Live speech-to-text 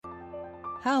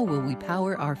How will we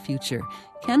power our future?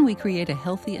 Can we create a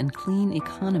healthy and clean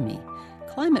economy?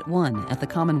 Climate One at the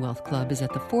Commonwealth Club is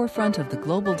at the forefront of the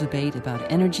global debate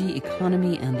about energy,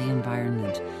 economy, and the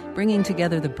environment. Bringing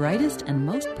together the brightest and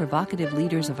most provocative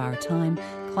leaders of our time,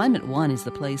 Climate One is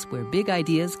the place where big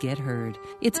ideas get heard.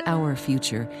 It's our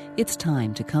future. It's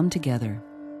time to come together.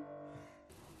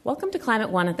 Welcome to Climate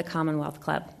One at the Commonwealth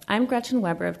Club. I'm Gretchen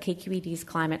Weber of KQED's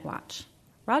Climate Watch.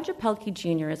 Roger Pelkey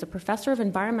Jr. is a professor of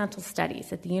environmental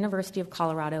studies at the University of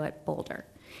Colorado at Boulder.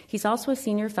 He's also a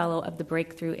senior fellow of the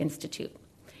Breakthrough Institute.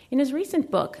 In his recent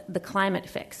book, The Climate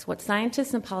Fix, What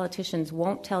Scientists and Politicians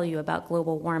Won't Tell You About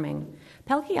Global Warming,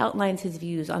 Pelkey outlines his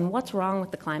views on what's wrong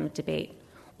with the climate debate,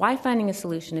 why finding a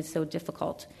solution is so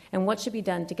difficult, and what should be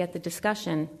done to get the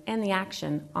discussion and the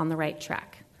action on the right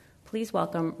track. Please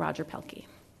welcome Roger Pelkey.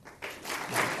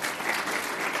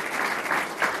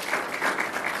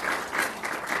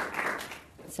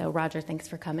 So, Roger, thanks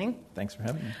for coming. Thanks for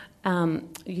having me.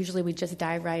 Usually we just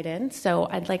dive right in. So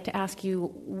I'd like to ask you,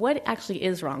 what actually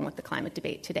is wrong with the climate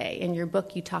debate today? In your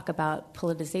book, you talk about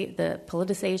the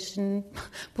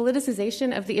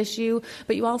politicization of the issue,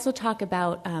 but you also talk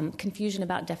about confusion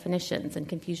about definitions and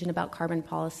confusion about carbon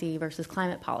policy versus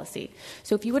climate policy.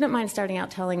 So if you wouldn't mind starting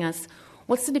out telling us,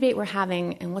 what's the debate we're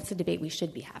having and what's the debate we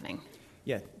should be having?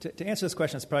 Yeah, to answer this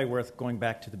question, it's probably worth going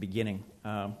back to the beginning.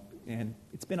 And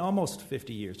it's been almost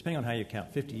 50 years, depending on how you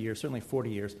count, 50 years, certainly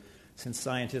 40 years, since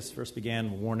scientists first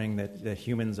began warning that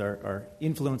humans are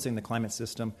influencing the climate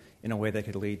system in a way that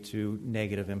could lead to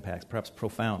negative impacts, perhaps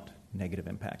profound negative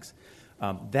impacts.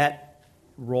 That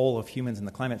role of humans in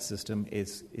the climate system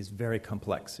is very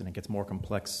complex, and it gets more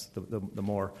complex the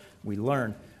more we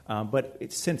learn. But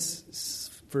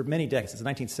for many decades, since the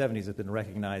 1970s, it's been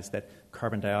recognized that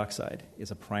carbon dioxide is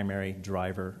a primary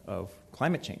driver of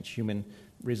climate change,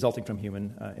 resulting from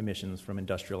human emissions from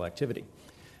industrial activity.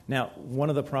 Now,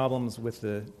 one of the problems with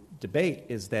the debate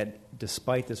is that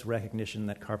despite this recognition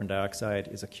that carbon dioxide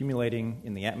is accumulating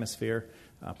in the atmosphere,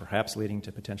 perhaps leading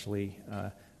to potentially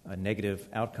negative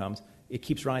outcomes, it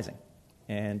keeps rising.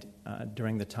 And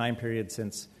during the time period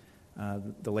since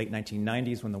the late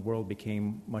 1990s, when the world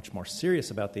became much more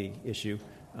serious about the issue,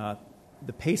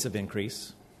 the pace of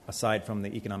increase, aside from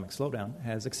the economic slowdown,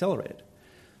 has accelerated.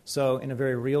 So in a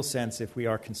very real sense, if we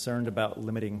are concerned about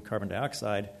limiting carbon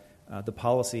dioxide, the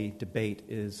policy debate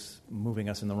is moving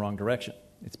us in the wrong direction.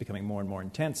 It's becoming more and more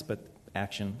intense, but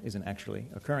action isn't actually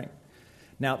occurring.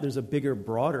 Now, there's a bigger,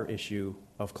 broader issue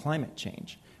of climate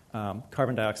change.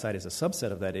 Carbon dioxide is a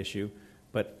subset of that issue,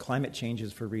 but climate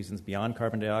changes for reasons beyond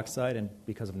carbon dioxide and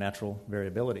because of natural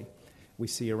variability. We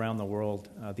see around the world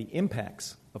the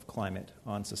impacts of climate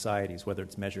on societies, whether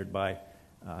it's measured by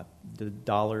the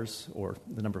dollars or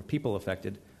the number of people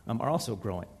affected, are also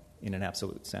growing in an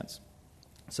absolute sense.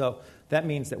 So that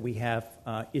means that we have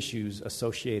issues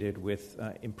associated with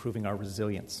improving our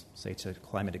resilience, say, to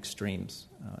climate extremes,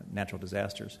 natural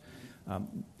disasters.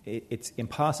 It's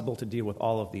impossible to deal with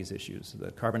all of these issues,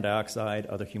 the carbon dioxide,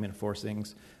 other human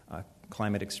forcings,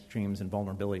 climate extremes, and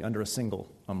vulnerability under a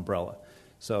single umbrella.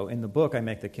 So in the book, I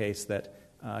make the case that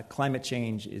climate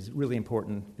change is really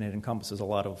important, and it encompasses a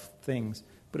lot of things,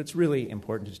 but it's really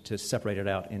important to separate it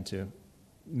out into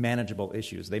manageable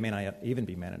issues. They may not even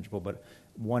be manageable, but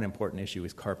one important issue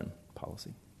is carbon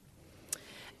policy.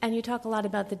 And you talk a lot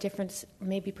about the difference,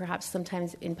 maybe perhaps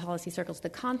sometimes in policy circles, the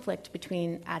conflict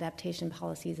between adaptation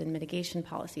policies and mitigation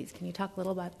policies. Can you talk a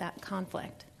little about that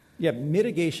conflict? Yeah,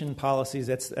 mitigation policies,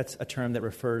 that's a term that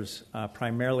refers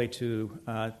primarily to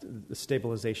the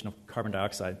stabilization of carbon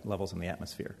dioxide levels in the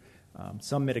atmosphere.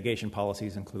 Some mitigation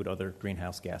policies include other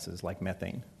greenhouse gases like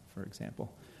methane, for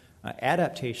example.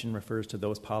 Adaptation refers to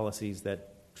those policies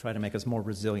that try to make us more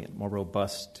resilient, more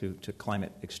robust to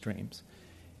climate extremes.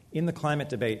 In the climate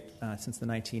debate since the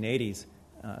 1980s,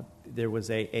 there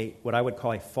was what I would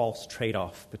call a false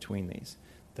trade-off between these,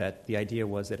 that the idea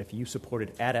was that if you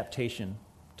supported adaptation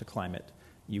to climate,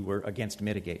 you were against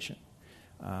mitigation.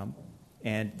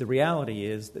 And the reality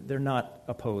is that they're not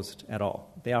opposed at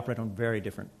all. They operate on very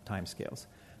different timescales.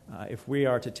 If we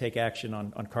are to take action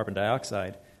on carbon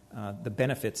dioxide, the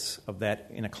benefits of that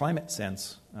in a climate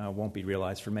sense won't be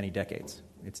realized for many decades.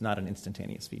 It's not an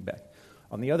instantaneous feedback.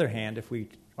 On the other hand, if we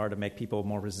are to make people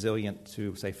more resilient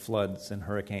to, say, floods and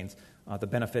hurricanes, the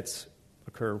benefits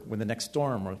occur when the next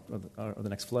storm or the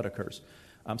next flood occurs.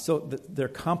 So they're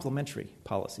complementary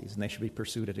policies, and they should be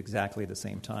pursued at exactly the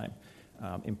same time.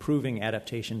 Improving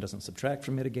adaptation doesn't subtract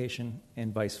from mitigation,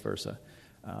 and vice versa.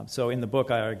 So in the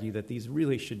book, I argue that these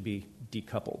really should be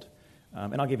decoupled.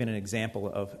 And I'll give you an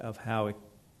example of how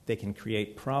they can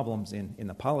create problems in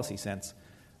the policy sense.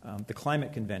 The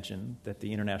climate convention that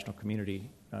the international community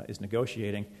is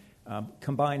negotiating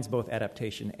combines both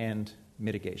adaptation and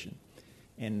mitigation.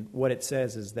 And what it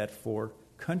says is that for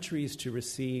countries to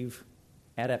receive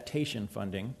adaptation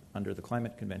funding under the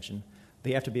climate convention,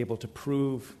 they have to be able to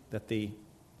prove that the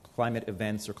climate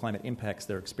events or climate impacts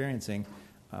they're experiencing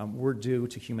were due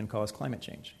to human-caused climate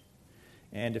change.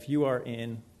 And if you are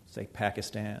in, say,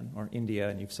 Pakistan or India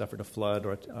and you've suffered a flood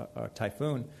or a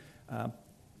typhoon,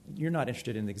 you're not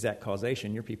interested in the exact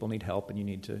causation. Your people need help, and you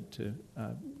need to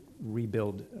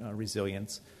rebuild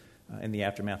resilience in the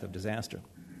aftermath of disaster.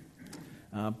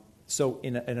 So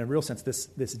in a real sense, this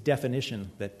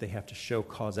definition that they have to show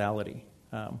causality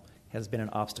has been an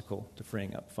obstacle to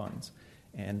freeing up funds.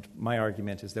 And my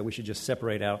argument is that we should just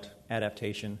separate out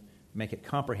adaptation, make it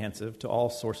comprehensive to all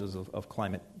sources of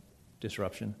climate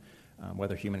disruption,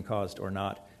 whether human-caused or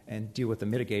not, and deal with the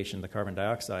mitigation, the carbon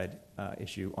dioxide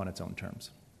issue on its own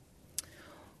terms.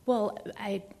 Well,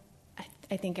 I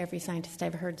think every scientist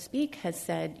I've heard speak has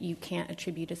said you can't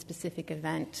attribute a specific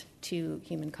event to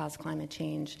human-caused climate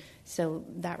change. So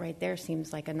that right there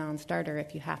seems like a non-starter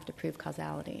if you have to prove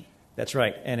causality. That's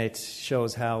right, and it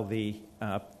shows how the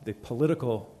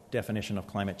political definition of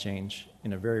climate change,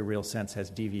 in a very real sense, has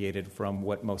deviated from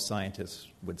what most scientists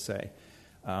would say.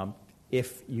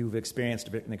 If you've experienced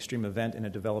an extreme event in a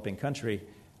developing country,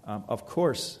 of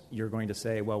course you're going to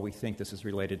say, well, we think this is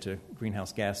related to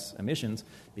greenhouse gas emissions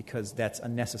because that's a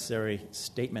necessary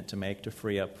statement to make to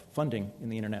free up funding in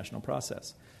the international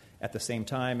process. At the same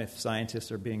time, if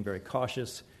scientists are being very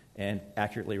cautious and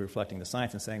accurately reflecting the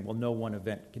science and saying, well, no one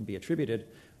event can be attributed,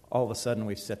 all of a sudden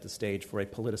we've set the stage for a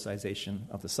politicization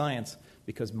of the science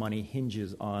because money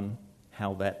hinges on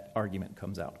how that argument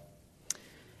comes out.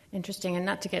 Interesting, and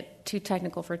not to get too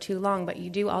technical for too long, but you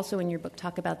do also in your book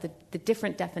talk about the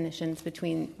different definitions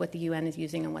between what the UN is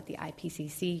using and what the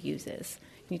IPCC uses.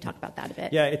 Can you talk about that a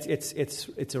bit? Yeah,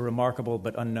 it's a remarkable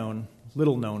but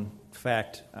little known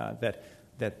fact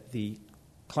that the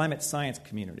climate science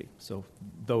community, so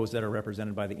those that are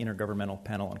represented by the Intergovernmental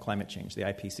Panel on Climate Change, the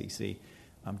IPCC,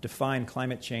 define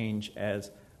climate change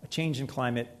as a change in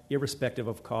climate irrespective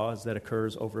of cause that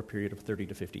occurs over a period of 30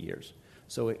 to 50 years.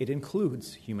 So it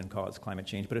includes human-caused climate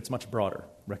change, but it's much broader,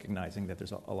 recognizing that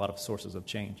there's a lot of sources of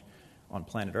change on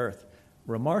planet Earth.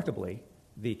 Remarkably,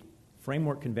 the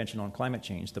Framework Convention on Climate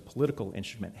Change, the political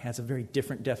instrument, has a very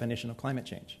different definition of climate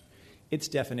change. Its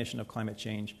definition of climate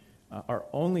change are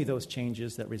only those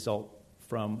changes that result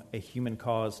from a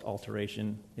human-caused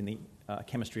alteration in the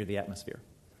chemistry of the atmosphere.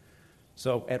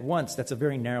 So at once, that's a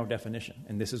very narrow definition,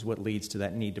 and this is what leads to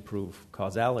that need to prove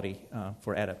causality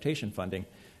for adaptation funding.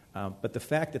 But the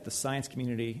fact that the science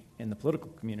community and the political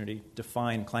community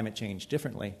define climate change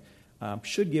differently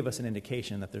should give us an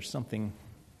indication that there's something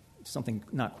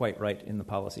not quite right in the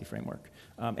policy framework.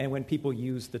 And when people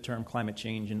use the term climate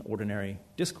change in ordinary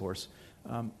discourse,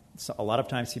 so a lot of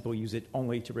times people use it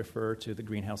only to refer to the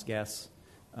greenhouse gas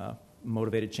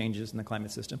motivated changes in the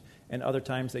climate system, and other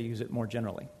times they use it more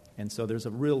generally. And so there's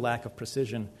a real lack of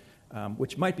precision,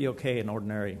 which might be okay in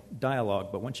ordinary dialogue,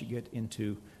 but once you get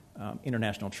into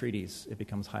international treaties, it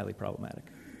becomes highly problematic.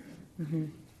 Mm-hmm.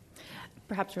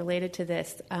 Perhaps related to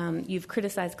this, you've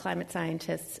criticized climate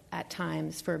scientists at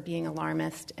times for being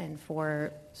alarmist and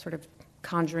for sort of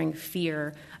conjuring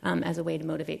fear as a way to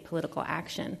motivate political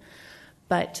action.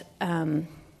 But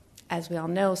as we all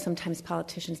know, sometimes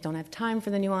politicians don't have time for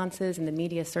the nuances, and the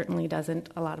media certainly doesn't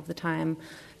a lot of the time.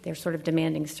 They're sort of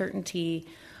demanding certainty.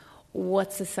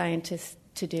 What's a scientist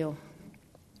to do?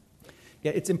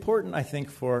 Yeah, it's important, I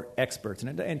think, for experts.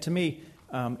 And to me,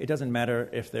 it doesn't matter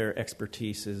if their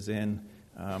expertise is in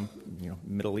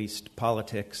Middle East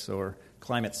politics or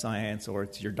climate science or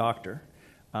it's your doctor,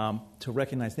 to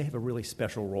recognize they have a really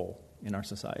special role in our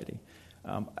society.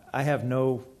 I have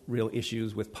no real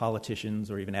issues with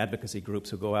politicians or even advocacy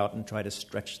groups who go out and try to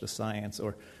stretch the science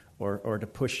or to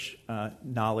push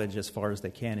knowledge as far as they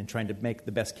can in trying to make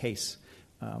the best case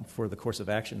for the course of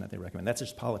action that they recommend. That's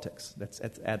just politics. That's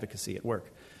advocacy at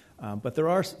work. But there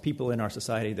are people in our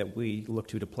society that we look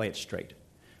to play it straight.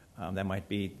 That might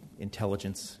be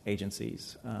intelligence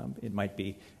agencies. It might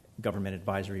be government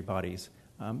advisory bodies.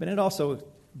 But it also,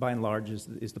 by and large,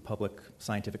 is the public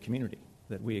scientific community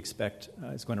that we expect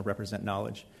is going to represent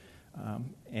knowledge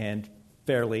and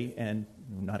fairly and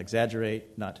not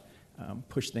exaggerate, not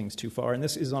push things too far. And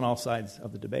this is on all sides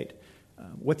of the debate.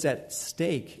 What's at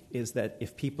stake is that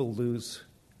if people lose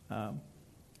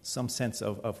some sense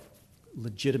of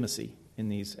legitimacy in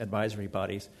these advisory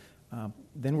bodies,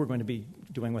 then we're going to be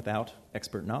doing without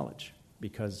expert knowledge,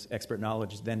 because expert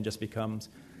knowledge then just becomes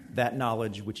that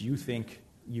knowledge which you think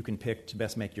you can pick to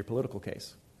best make your political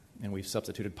case. and we've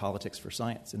substituted politics for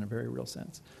science in a very real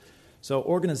sense. So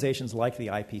organizations like the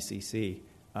IPCC,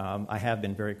 I have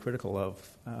been very critical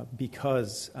of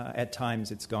because at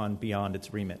times it's gone beyond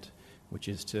its remit, which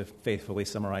is to faithfully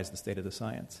summarize the state of the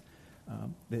science.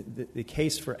 The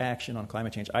case for action on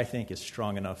climate change, I think, is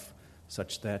strong enough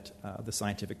such that the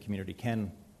scientific community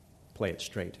can play it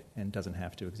straight and doesn't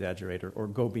have to exaggerate or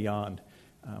go beyond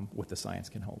what the science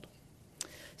can hold.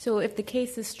 So if the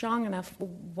case is strong enough,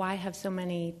 why have so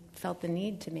many felt the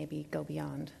need to maybe go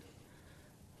beyond?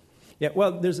 Yeah,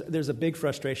 well, there's a big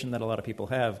frustration that a lot of people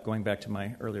have, going back to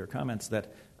my earlier comments,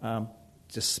 that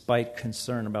despite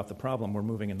concern about the problem, we're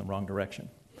moving in the wrong direction.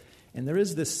 And there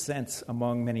is this sense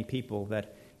among many people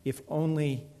that if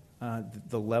only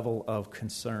the level of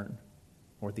concern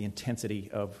or the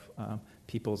intensity of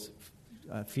people's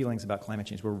feelings about climate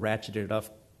change were ratcheted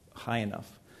up high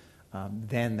enough,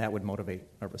 then that would motivate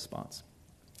a response.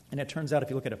 And it turns out if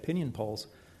you look at opinion polls,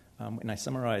 and I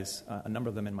summarize a number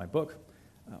of them in my book,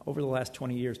 over the last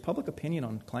 20 years, public opinion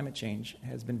on climate change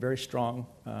has been very strong,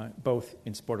 both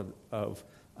in support of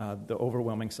the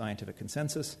overwhelming scientific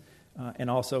consensus and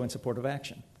also in support of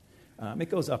action. It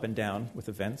goes up and down with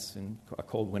events. In a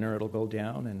cold winter, it'll go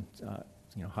down,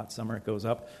 and hot summer, it goes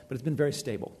up. But it's been very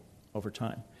stable over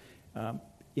time.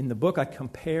 In the book, I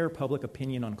compare public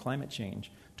opinion on climate change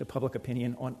to public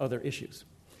opinion on other issues.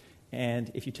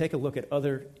 And if you take a look at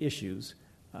other issues,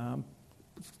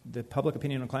 the public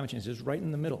opinion on climate change is right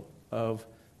in the middle of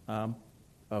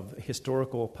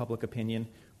historical public opinion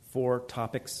for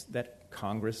topics that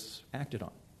Congress acted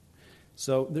on.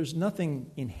 So there's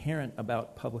nothing inherent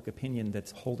about public opinion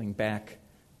that's holding back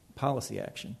policy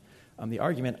action. The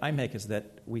argument I make is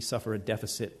that we suffer a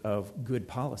deficit of good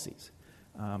policies.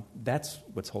 That's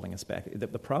what's holding us back.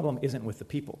 The problem isn't with the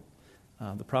people.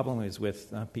 The problem is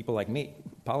with people like me,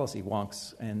 policy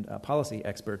wonks and policy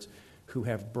experts who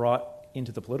have brought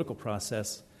into the political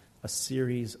process a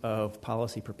series of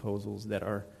policy proposals that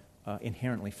are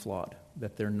inherently flawed,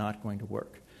 that they're not going to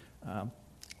work.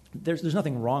 There's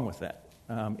nothing wrong with that.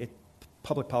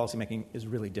 Public policymaking is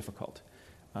really difficult.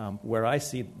 Where I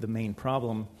see the main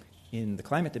problem in the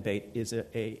climate debate is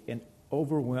an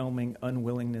overwhelming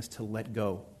unwillingness to let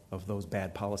go of those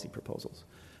bad policy proposals.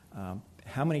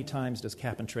 How many times does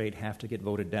cap and trade have to get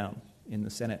voted down in the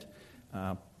Senate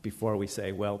before we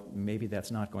say, well, maybe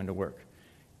that's not going to work?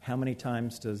 How many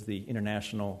times does the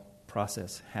international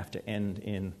process have to end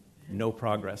in no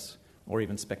progress or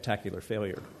even spectacular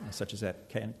failure, such as at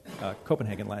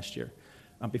Copenhagen last year,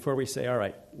 before we say, all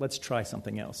right, let's try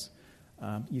something else?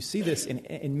 You see this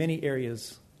in many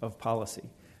areas of policy,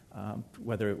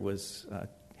 whether it was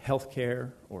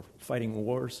healthcare or fighting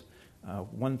wars.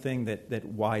 One thing that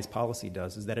wise policy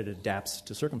does is that it adapts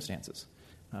to circumstances.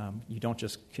 You don't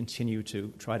just continue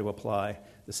to try to apply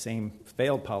the same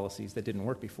failed policies that didn't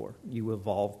work before. You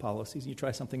evolve policies and you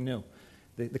try something new.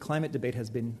 The climate debate has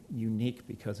been unique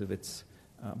because of its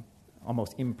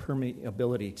almost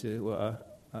impermeability to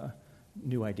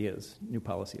new ideas, new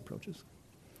policy approaches.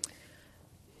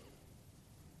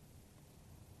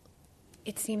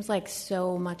 It seems like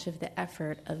so much of the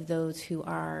effort of those who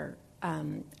are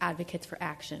advocates for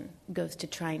action goes to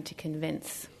trying to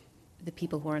convince the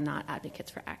people who are not advocates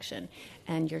for action.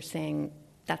 And you're saying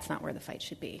that's not where the fight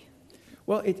should be.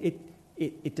 Well,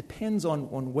 it depends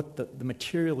on what the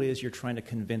material is you're trying to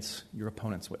convince your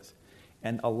opponents with.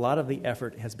 And a lot of the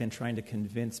effort has been trying to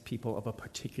convince people of a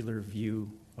particular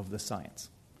view of the science.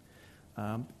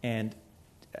 And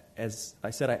as I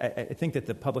said, I think that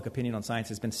the public opinion on science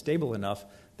has been stable enough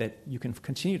that you can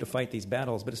continue to fight these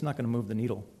battles, but it's not going to move the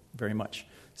needle very much.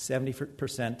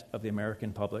 70% of the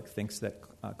American public thinks that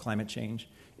climate change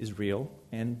is real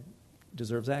and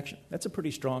deserves action. That's a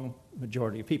pretty strong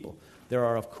majority of people. There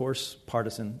are, of course,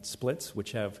 partisan splits,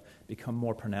 which have become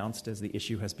more pronounced as the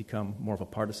issue has become more of a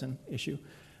partisan issue.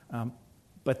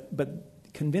 But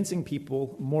convincing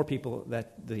more people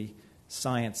that the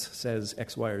science says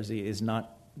X, Y, or Z is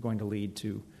not going to lead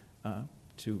to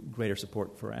greater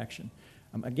support for action.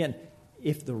 Again,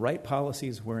 if the right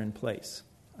policies were in place,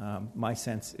 my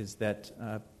sense is that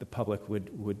the public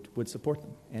would support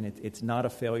them, and it's not a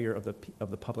failure of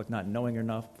the public not knowing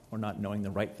enough or not knowing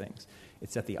the right things.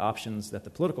 It's that the options that the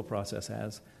political process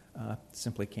has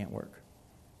simply can't work.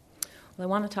 Well, I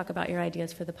want to talk about your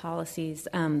ideas for the policies,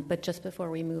 but just before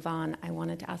we move on, I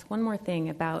wanted to ask one more thing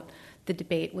about the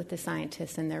debate with the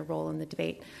scientists and their role in the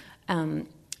debate.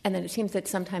 And then it seems that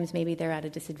sometimes maybe they're at a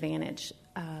disadvantage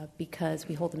because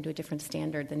we hold them to a different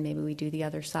standard than maybe we do the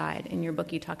other side. In your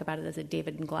book, you talk about it as a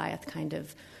David and Goliath kind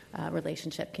of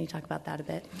relationship. Can you talk about that a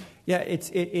bit? Yeah,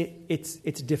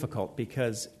 it's difficult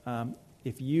because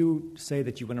if you say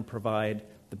that you want to provide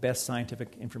the best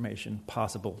scientific information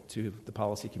possible to the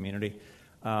policy community,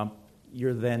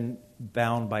 you're then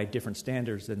bound by different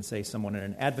standards than, say, someone in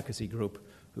an advocacy group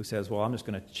who says, well, I'm just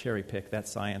going to cherry pick that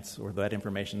science or that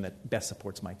information that best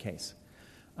supports my case.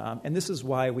 And this is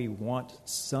why we want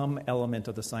some element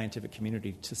of the scientific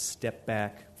community to step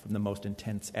back from the most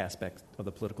intense aspect of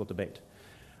the political debate.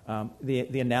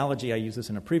 The analogy, I used this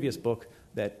in a previous book,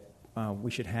 that we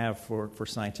should have for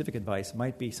scientific advice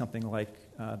might be something like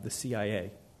the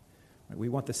CIA. We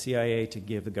want the CIA to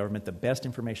give the government the best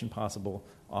information possible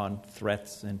on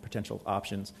threats and potential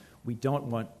options. We don't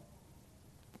want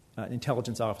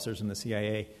intelligence officers in the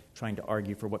CIA trying to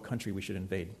argue for what country we should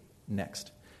invade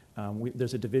next.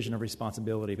 There's a division of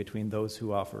responsibility between those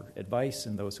who offer advice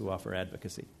and those who offer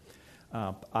advocacy.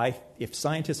 If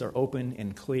scientists are open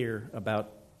and clear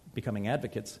about becoming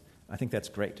advocates, I think that's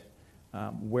great.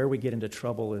 Where we get into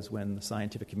trouble is when the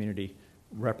scientific community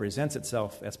represents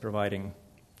itself as providing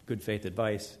good faith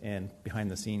advice and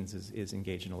behind the scenes is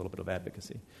engaged in a little bit of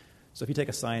advocacy. So if you take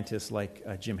a scientist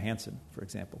like Jim Hansen, for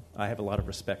example, I have a lot of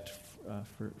respect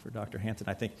for Dr. Hansen.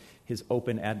 I think his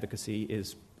open advocacy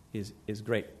is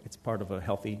great. It's part of a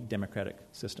healthy democratic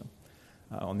system.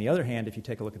 On the other hand, if you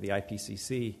take a look at the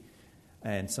IPCC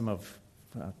and some of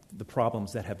the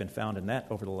problems that have been found in that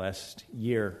over the last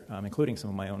year, including some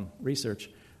of my own research,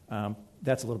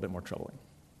 that's a little bit more troubling.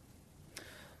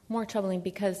 More troubling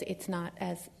because it's not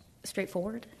as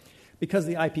straightforward? Because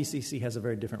the IPCC has a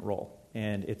very different role,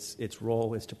 and its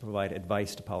role is to provide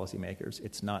advice to policymakers.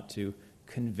 It's not to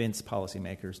convince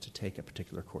policymakers to take a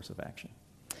particular course of action.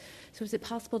 So is it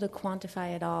possible to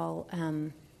quantify it all?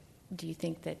 Do you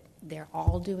think that they're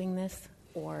all doing this,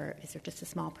 or is there just a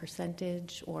small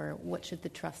percentage, or what should the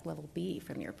trust level be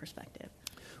from your perspective?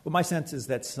 Well, my sense is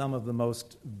that some of the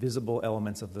most visible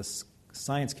elements of the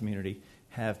science community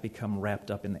have become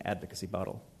wrapped up in the advocacy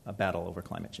battle over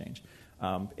climate change.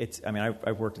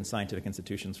 I've worked in scientific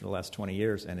institutions for the last 20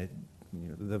 years, and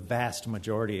the vast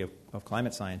majority of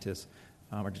climate scientists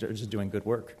are just doing good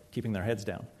work, keeping their heads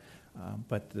down.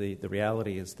 But the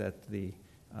reality is that the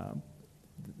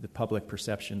public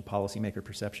perception, policymaker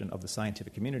perception of the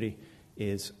scientific community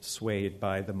is swayed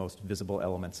by the most visible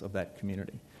elements of that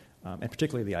community, and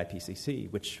particularly the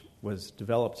IPCC, which was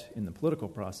developed in the political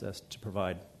process to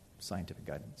provide scientific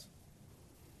guidance.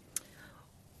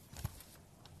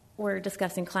 We're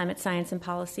discussing climate science and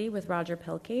policy with Roger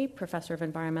Pielke, Professor of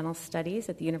Environmental Studies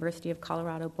at the University of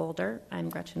Colorado Boulder. I'm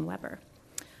Gretchen Weber.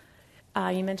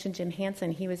 You mentioned Jim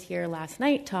Hansen. He was here last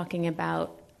night talking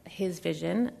about his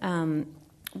vision.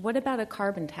 What about a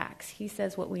carbon tax? He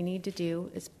says what we need to do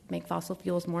is make fossil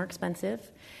fuels more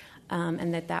expensive,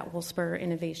 and that will spur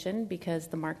innovation because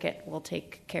the market will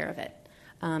take care of it.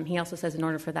 He also says in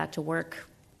order for that to work,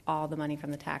 all the money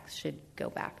from the tax should go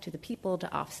back to the people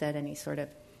to offset any sort of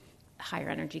higher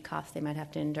energy costs they might have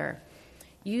to endure.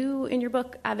 You, in your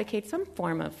book, advocate some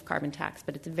form of carbon tax,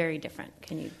 but it's very different.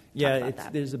 Can you talk about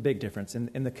that? There's a big difference.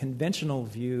 In the conventional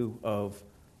view of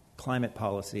climate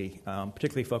policy,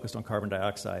 particularly focused on carbon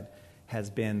dioxide,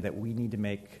 has been that we need to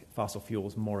make fossil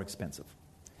fuels more expensive.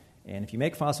 And if you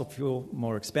make fossil fuel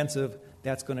more expensive,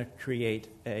 that's going to create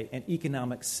an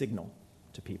economic signal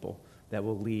to people that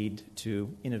will lead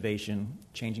to innovation,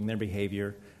 changing their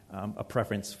behavior, a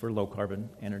preference for low-carbon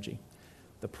energy.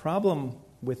 The problem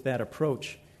with that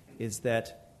approach is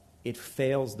that it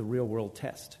fails the real-world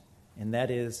test, and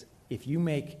that is if you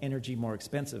make energy more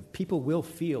expensive, people will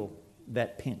feel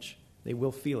that pinch. They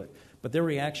will feel it. But their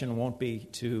reaction won't be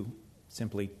to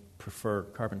simply prefer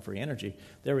carbon-free energy.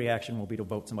 Their reaction will be to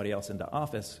vote somebody else into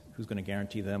office who's going to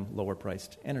guarantee them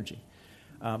lower-priced energy.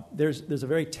 There's a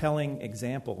very telling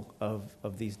example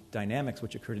of these dynamics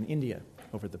which occurred in India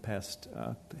over the past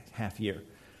half year.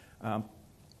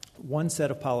 One set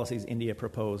of policies India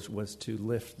proposed was to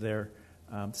lift their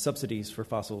subsidies for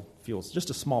fossil fuels, just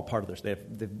a small part of this. They have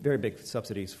very big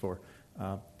subsidies for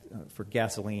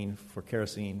gasoline, for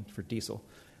kerosene, for diesel.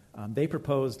 They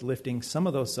proposed lifting some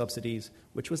of those subsidies,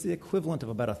 which was the equivalent of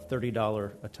about a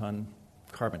 $30 a ton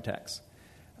carbon tax.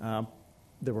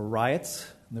 There were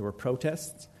riots, there were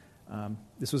protests.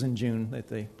 This was in June that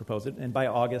they proposed it, and by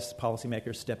August,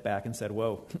 policymakers stepped back and said,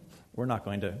 whoa, we're not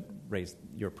going to raise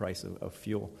your price of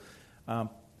fuel.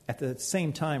 At the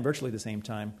same time, virtually the same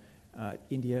time,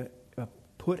 India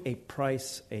put a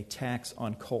tax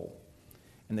on coal,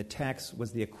 and the tax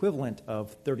was the equivalent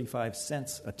of 35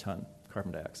 cents a ton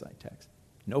carbon dioxide tax.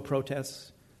 No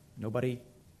protests, nobody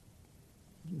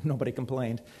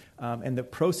complained, and the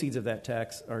proceeds of that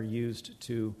tax are used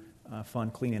to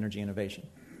fund clean energy innovation.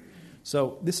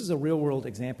 So this is a real-world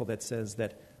example that says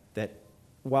that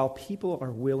while people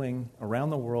are willing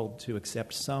around the world to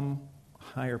accept some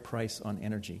higher price on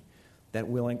energy, that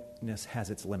willingness has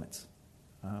its limits.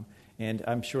 And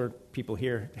I'm sure people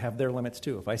here have their limits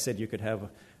too. If I said you could have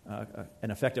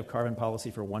an effective carbon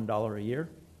policy for $1 a year,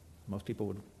 most people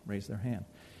would raise their hand.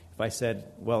 If I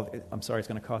said, well, I'm sorry, it's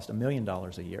going to cost $1 million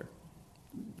a year,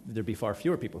 there'd be far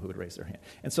fewer people who would raise their hand.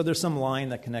 And so there's some line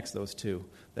that connects those two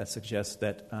that suggests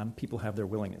that people have their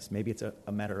willingness. Maybe it's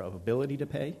a matter of ability to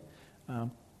pay.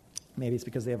 Maybe it's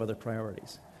because they have other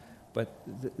priorities. But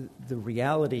the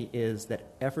reality is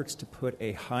that efforts to put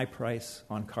a high price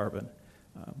on carbon,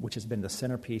 which has been the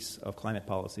centerpiece of climate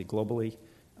policy globally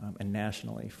and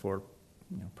nationally for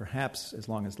perhaps as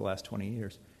long as the last 20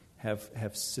 years,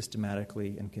 have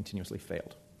systematically and continuously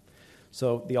failed.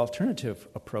 So the alternative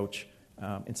approach,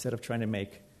 instead of trying to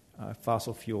make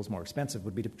fossil fuels more expensive,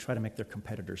 would be to try to make their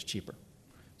competitors cheaper.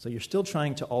 So you're still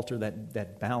trying to alter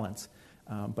that balance,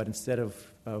 but instead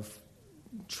of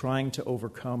trying to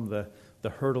overcome the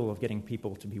hurdle of getting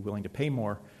people to be willing to pay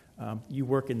more, you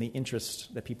work in the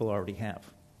interest that people already have,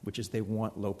 which is they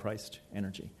want low-priced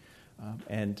energy.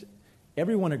 And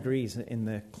everyone agrees in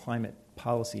the climate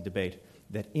policy debate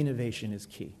that innovation is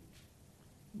key.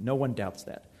 No one doubts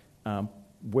that.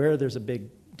 Where there's a big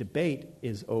debate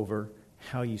is over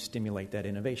how you stimulate that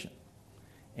innovation.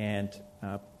 And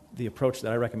the approach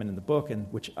that I recommend in the book,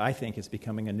 and which I think is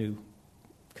becoming a new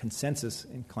consensus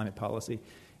in climate policy,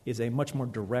 is a much more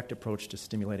direct approach to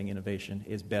stimulating innovation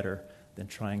is better than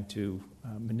trying to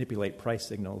manipulate price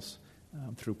signals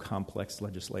through complex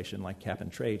legislation like cap and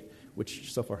trade,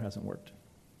 which so far hasn't worked.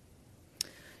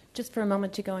 Just for a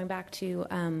moment, to going back to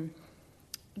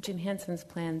Jim Hansen's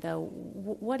plan, though,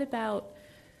 what about,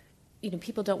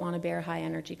 people don't want to bear high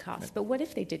energy costs, but what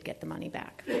if they did get the money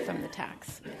back from the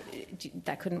tax?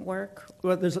 That couldn't work?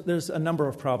 Well, there's a number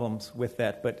of problems with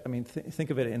that, but I mean, think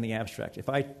of it in the abstract.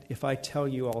 If I tell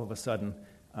you all of a sudden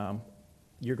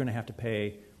you're going to have to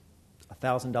pay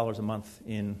 $1,000 a month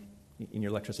in your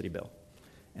electricity bill,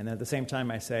 and then at the same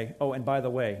time I say, oh, and by the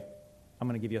way, I'm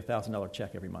going to give you a $1,000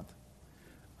 check every month.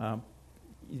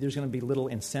 There's going to be little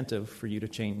incentive for you to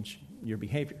change your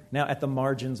behavior. Now, at the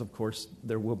margins, of course,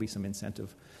 there will be some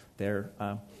incentive there.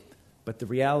 But the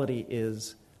reality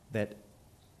is that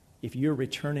if you're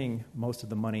returning most of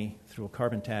the money through a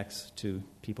carbon tax to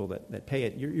people that pay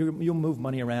it, you'll move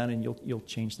money around and you'll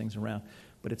change things around.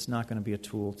 But it's not going to be a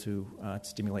tool to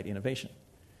stimulate innovation.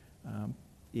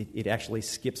 It actually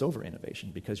skips over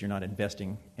innovation because you're not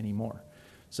investing anymore.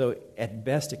 So at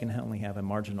best, it can only have a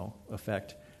marginal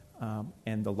effect.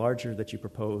 And the larger that you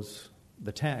propose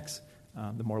the tax,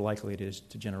 the more likely it is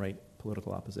to generate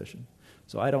political opposition.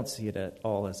 So I don't see it at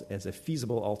all as a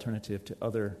feasible alternative to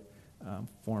other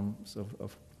forms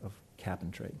of cap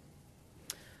and trade.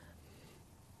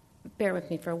 Bear with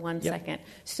me for one second.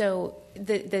 So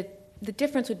the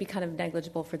difference would be kind of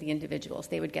negligible for the individuals.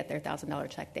 They would get their $1,000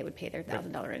 check. They would pay their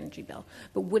 $1,000 energy bill.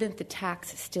 But wouldn't the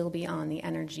tax still be on the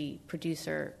energy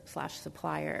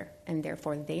producer/supplier, and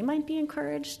therefore they might be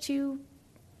encouraged to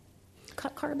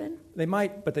cut carbon? They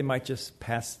might, but they might just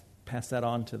pass that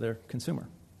on to their consumer.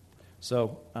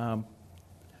 So,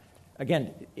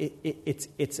 again,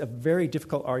 it's a very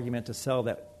difficult argument to sell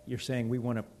that you're saying we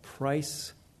want to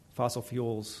price fossil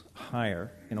fuels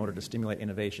higher in order to stimulate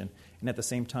innovation, and at the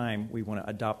same time we want to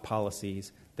adopt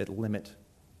policies that limit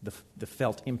the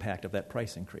felt impact of that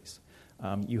price increase.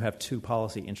 You have two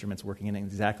policy instruments working in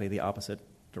exactly the opposite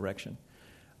direction.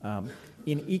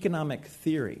 In economic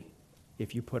theory,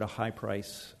 if you put a high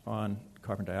price on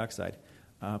carbon dioxide,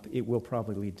 it will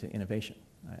probably lead to innovation.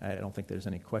 I don't think there's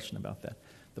any question about that.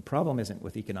 The problem isn't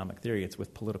with economic theory, it's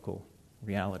with political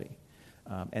reality.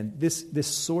 And this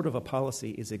sort of a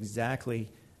policy is exactly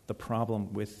the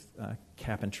problem with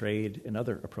cap and trade and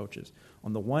other approaches.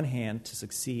 On the one hand, to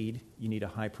succeed, you need a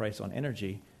high price on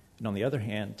energy, and on the other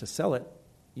hand, to sell it,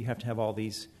 you have to have all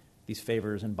these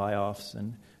favors and buy-offs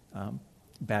and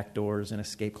backdoors and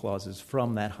escape clauses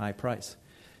from that high price.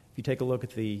 If you take a look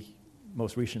at the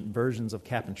most recent versions of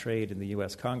cap and trade in the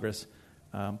U.S. Congress,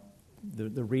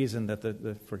 the reason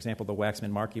that, for example, the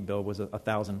Waxman-Markey bill was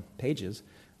 1,000 pages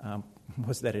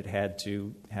was that it had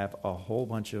to have a whole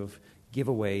bunch of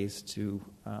giveaways to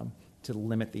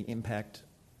limit the impact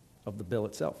of the bill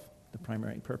itself, the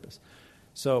primary purpose.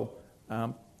 So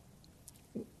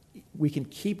we can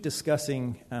keep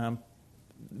discussing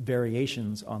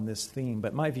variations on this theme,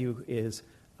 but my view is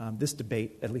this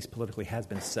debate, at least politically, has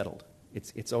been settled.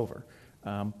 It's over.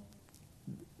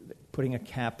 Putting a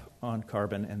cap on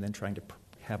carbon and then trying to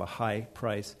have a high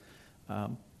price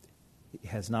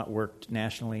has not worked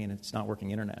nationally, and it's not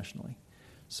working internationally.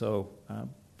 So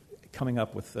coming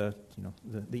up with the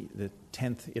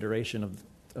 10th iteration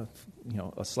of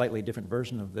a slightly different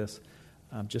version of this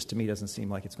just to me doesn't seem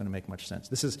like it's going to make much sense.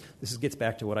 This gets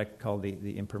back to what I call the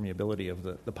impermeability of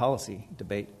the policy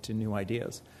debate to new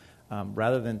ideas.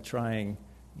 Rather than trying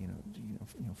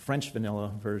French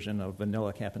vanilla version of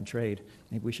vanilla cap and trade,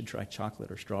 maybe we should try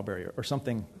chocolate or strawberry or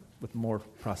something with more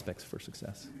prospects for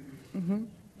success. Mm-hmm.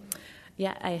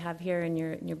 Yeah, I have here in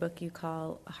your book you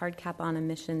call a hard cap on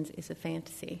emissions is a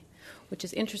fantasy, which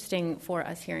is interesting for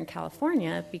us here in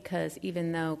California because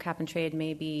even though cap and trade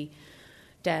may be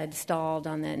dead, stalled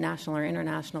on the national or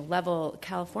international level,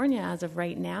 California, as of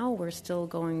right now, we're still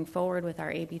going forward with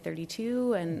our AB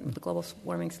 32 and the Global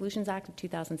Warming Solutions Act of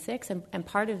 2006, and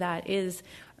part of that is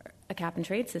a cap and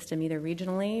trade system, either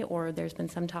regionally or there's been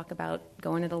some talk about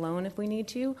going it alone if we need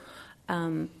to.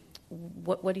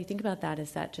 What do you think about that?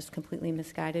 Is that just completely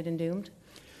misguided and doomed?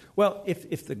 Well,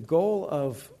 if the goal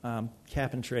of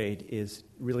cap and trade is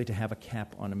really to have a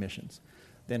cap on emissions,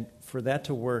 then for that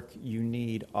to work, you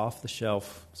need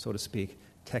off-the-shelf, so to speak,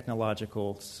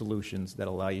 technological solutions that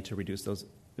allow you to reduce those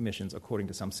emissions according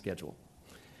to some schedule.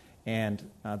 And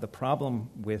the problem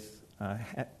with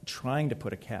trying to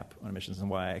put a cap on emissions, and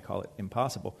why I call it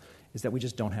impossible, is that we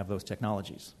just don't have those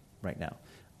technologies right now.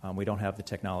 We don't have the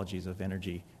technologies of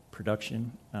energy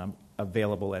production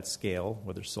available at scale,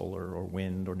 whether solar or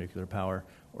wind or nuclear power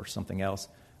or something else,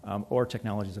 or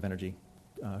technologies of energy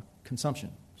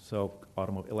consumption. So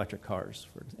electric cars,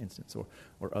 for instance,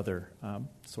 or other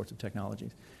sorts of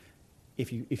technologies.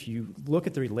 If you look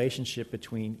at the relationship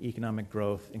between economic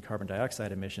growth and carbon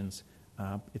dioxide emissions,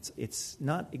 it's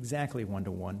not exactly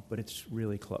one-to-one, but it's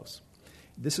really close.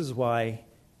 This is why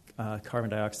carbon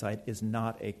dioxide is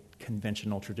not a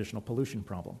conventional, traditional pollution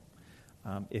problem.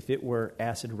 If it were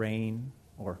acid rain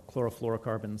or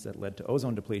chlorofluorocarbons that led to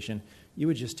ozone depletion, you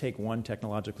would just take one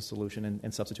technological solution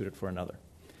and substitute it for another.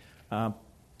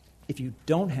 If you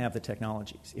don't have the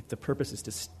technologies, if the purpose is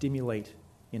to stimulate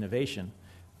innovation,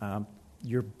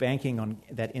 you're banking on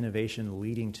that innovation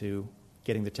leading to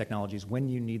getting the technologies when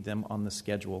you need them on the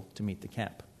schedule to meet the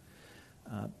cap.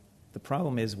 The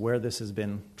problem is where this has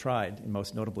been tried, and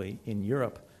most notably in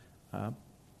Europe,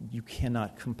 you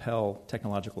cannot compel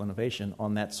technological innovation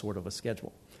on that sort of a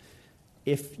schedule.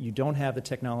 If you don't have the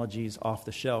technologies off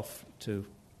the shelf to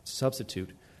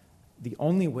substitute, the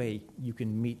only way you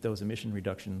can meet those emission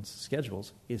reductions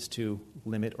schedules is to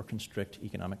limit or constrict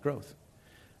economic growth.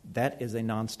 That is a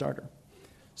non-starter.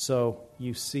 So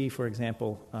you see, for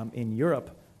example, in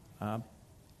Europe,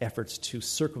 efforts to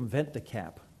circumvent the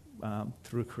cap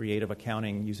through creative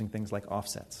accounting using things like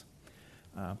offsets.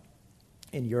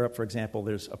 In Europe, for example,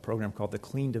 there's a program called the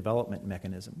Clean Development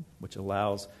Mechanism, which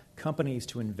allows companies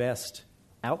to invest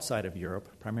outside of Europe,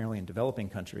 primarily in developing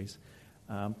countries,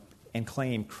 and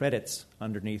claim credits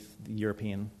underneath the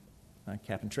European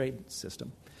cap and trade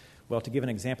system. Well, to give an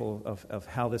example of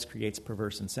how this creates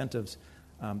perverse incentives,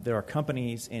 there are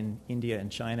companies in India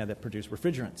and China that produce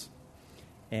refrigerants.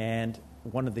 And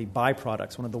one of the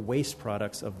byproducts, one of the waste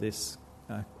products of this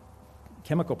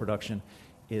chemical production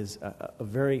is a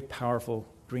very powerful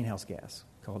greenhouse gas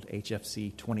called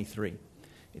HFC 23.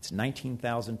 It's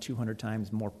 19,200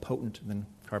 times more potent than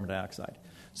carbon dioxide.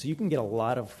 So you can get a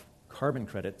lot of carbon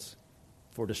credits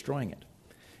for destroying it.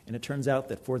 And it turns out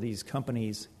that for these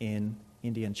companies in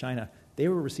India and China, they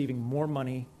were receiving more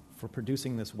money for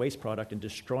producing this waste product and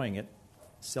destroying it,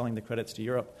 selling the credits to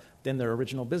Europe, than their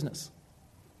original business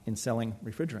in selling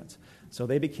refrigerants. So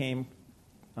they became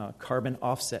carbon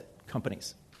offset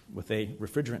companies with a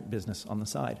refrigerant business on the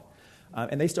side.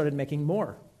 And they started making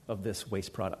more of this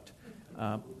waste product.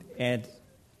 And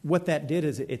what that did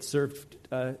is it served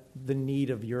the need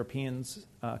of Europeans,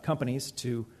 companies,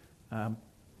 to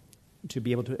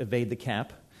be able to evade the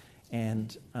cap,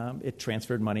 and it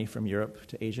transferred money from Europe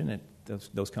to Asia, and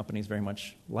those companies very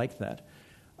much liked that.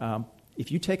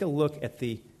 If you take a look at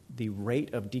the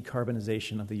rate of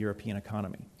decarbonization of the European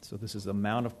economy, so this is the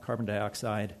amount of carbon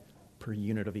dioxide per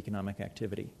unit of economic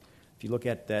activity. If you look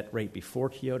at that rate before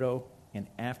Kyoto and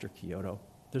after Kyoto,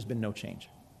 there's been no change.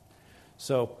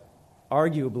 So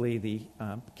arguably, the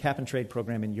cap and trade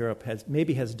program in Europe has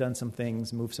done some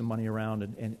things, moved some money around,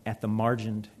 and at the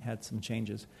margin had some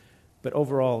changes. But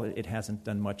overall, it hasn't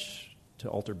done much to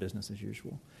alter business as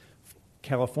usual.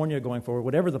 California going forward,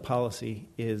 whatever the policy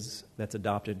is that's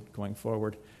adopted going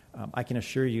forward, I can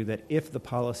assure you that if the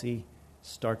policy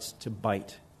starts to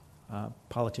bite,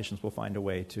 politicians will find a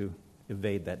way to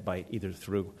evade that bite, either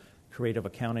through creative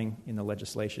accounting in the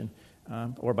legislation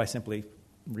or by simply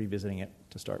revisiting it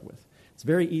to start with. It's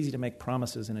very easy to make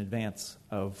promises in advance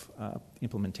of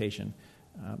implementation.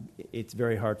 It's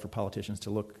very hard for politicians to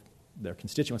look their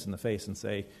constituents in the face and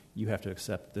say, you have to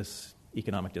accept this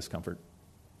economic discomfort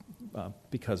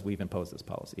because we've imposed this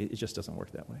policy. It just doesn't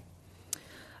work that way.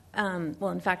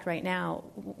 Well, in fact, right now,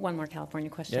 one more California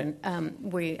question. Yeah.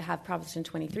 We have Proposition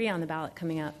 23 on the ballot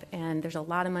coming up, and there's a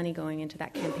lot of money going into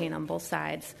that campaign on both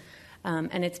sides.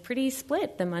 And it's pretty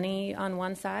split. The money on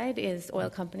one side is oil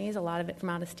companies, a lot of it from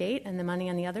out of state, and the money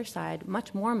on the other side,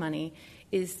 much more money,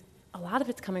 is a lot of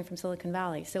it's coming from Silicon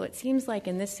Valley. So it seems like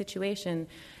in this situation,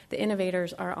 the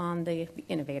innovators are on the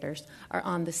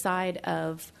side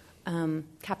of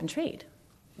cap and trade.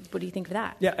 What do you think of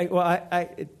that? Yeah, I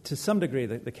to some degree,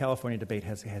 the California debate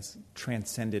has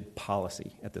transcended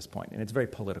policy at this point, and it's very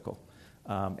political.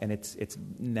 And it's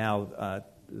now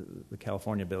the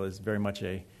California bill is very much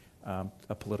a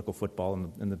political football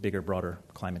in the bigger, broader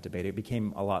climate debate. It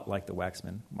became a lot like the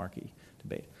Waxman-Markey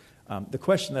debate. The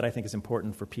question that I think is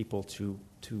important for people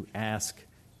to ask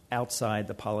outside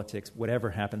the politics, whatever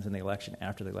happens in the election,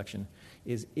 after the election,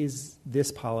 is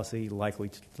this policy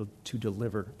likely to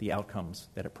deliver the outcomes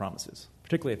that it promises,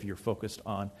 particularly if you're focused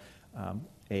on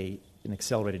an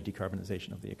accelerated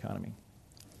decarbonization of the economy.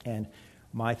 And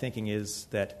my thinking is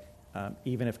that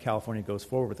even if California goes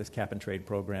forward with this cap-and-trade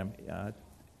program,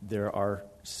 there are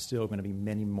still going to be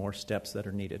many more steps that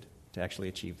are needed to actually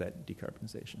achieve that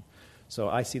decarbonization. So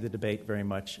I see the debate very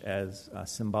much as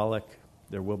symbolic.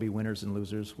 There will be winners and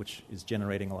losers, which is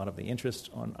generating a lot of the interest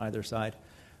on either side.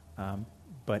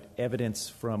 But evidence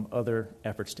from other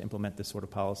efforts to implement this sort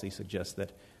of policy suggests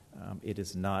that it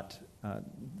is not,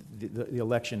 the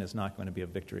election is not going to be a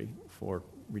victory for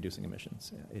reducing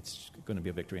emissions. It's going to be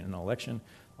a victory in an election.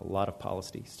 A lot of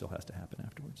policy still has to happen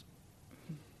afterwards.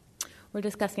 We're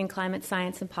discussing climate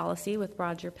science and policy with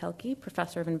Roger Pelkey,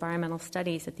 Professor of Environmental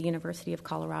Studies at the University of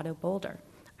Colorado Boulder.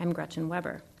 I'm Gretchen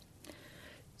Weber.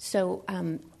 So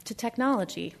to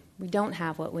technology, we don't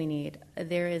have what we need.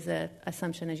 There is an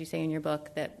assumption, as you say in your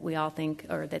book, that we all think,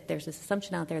 or that there's this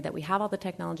assumption out there that we have all the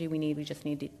technology we need, we just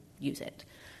need to use it.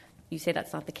 You say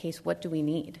that's not the case. What do we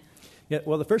need? Yeah,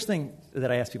 well, the first thing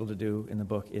that I ask people to do in the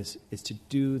book is to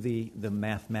do the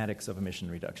mathematics of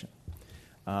emission reduction.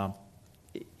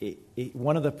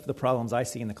 One of the problems I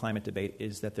see in the climate debate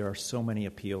is that there are so many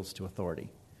appeals to authority,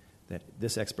 that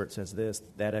this expert says this,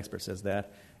 that expert says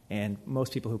that, and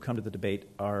most people who come to the debate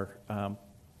are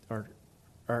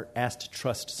asked to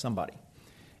trust somebody.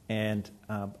 And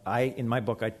in my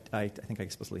book, I think I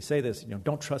explicitly say this,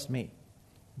 don't trust me.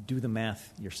 Do the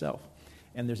math yourself.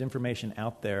 And there's information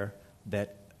out there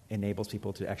that enables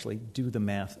people to actually do the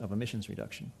math of emissions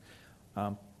reduction.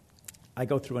 I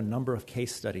go through a number of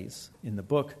case studies in the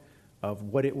book of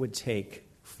what it would take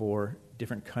for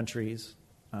different countries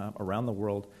around the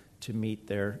world to meet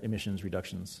their emissions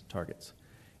reductions targets.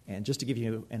 And just to give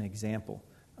you an example,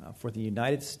 for the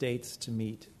United States to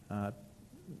meet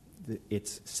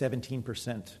its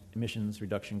 17% emissions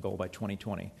reduction goal by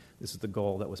 2020, this is the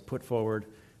goal that was put forward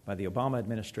by the Obama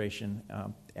administration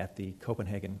at the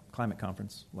Copenhagen Climate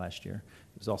Conference last year.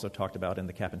 It was also talked about in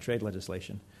the cap-and-trade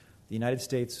legislation. The United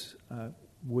States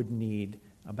would need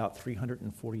about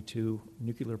 342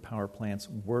 nuclear power plants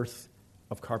worth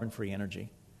of carbon-free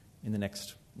energy in the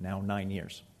next, now, 9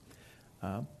 years.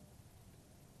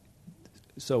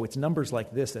 So it's numbers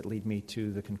like this that lead me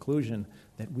to the conclusion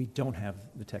that we don't have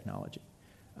the technology.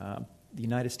 The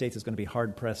United States is going to be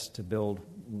hard-pressed to build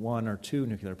 1 or 2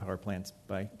 nuclear power plants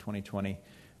by 2020,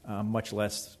 much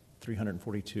less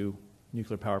 342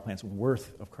 nuclear power plants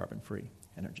worth of carbon-free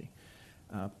energy.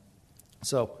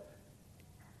 So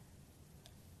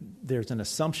there's an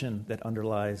assumption that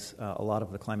underlies a lot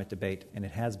of the climate debate, and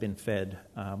it has been fed,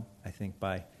 I think,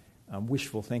 by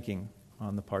wishful thinking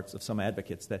on the parts of some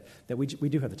advocates that we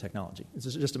do have the technology.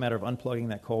 It's just a matter of unplugging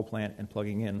that coal plant and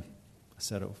plugging in a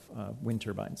set of wind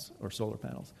turbines or solar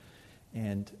panels.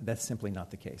 And that's simply not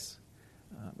the case.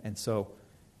 And so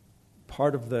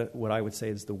part of what I would say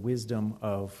is the wisdom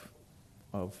of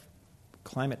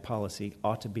climate policy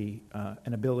ought to be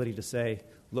an ability to say,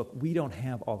 look, we don't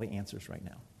have all the answers right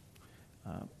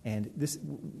now. And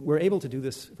we're able to do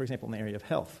this, for example, in the area of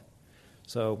health.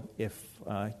 So if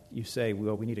you say,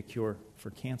 well, we need a cure for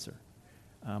cancer,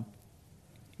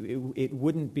 it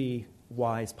wouldn't be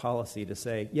wise policy to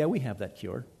say, yeah, we have that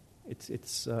cure.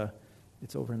 It's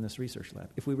over in this research lab,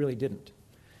 if we really didn't.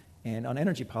 And on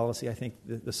energy policy, I think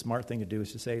the smart thing to do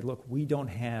is to say, look, we don't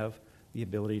have the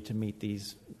ability to meet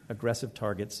these aggressive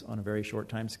targets on a very short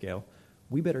time scale.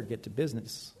 We better get to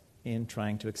business in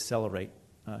trying to accelerate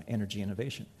energy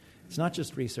innovation. It's not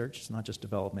just research, it's not just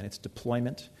development, it's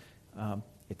deployment,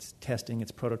 it's testing,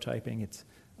 it's prototyping, it's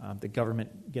the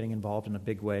government getting involved in a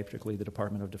big way, particularly the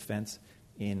Department of Defense,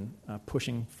 in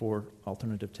pushing for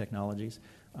alternative technologies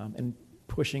and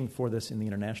pushing for this in the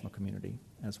international community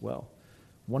as well.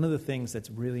 One of the things that's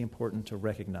really important to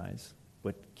recognize,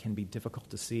 but can be difficult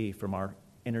to see from our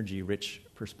energy-rich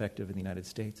perspective in the United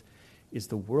States, is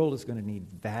the world is going to need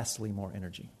vastly more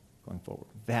energy going forward,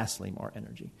 vastly more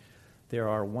energy. There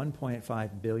are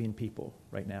 1.5 billion people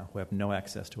right now who have no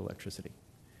access to electricity.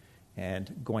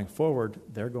 And going forward,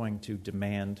 they're going to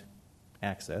demand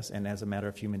access, and as a matter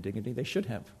of human dignity, they should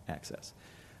have access.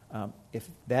 If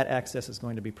that access is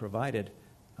going to be provided,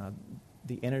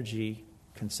 the energy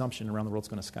consumption around the world is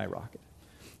going to skyrocket.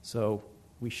 So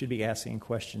we should be asking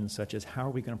questions such as, how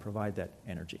are we going to provide that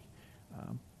energy?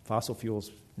 Fossil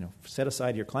fuels, set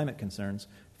aside your climate concerns,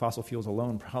 fossil fuels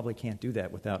alone probably can't do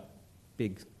that without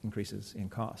big increases in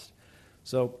cost.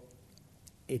 So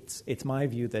it's my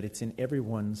view that it's in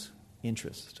everyone's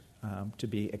interest to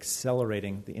be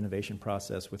accelerating the innovation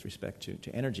process with respect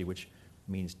to energy, which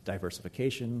means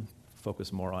diversification,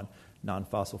 focus more on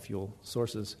non-fossil fuel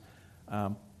sources.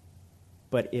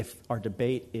 But if our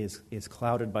debate is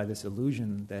clouded by this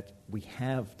illusion that we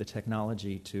have the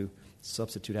technology to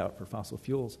substitute out for fossil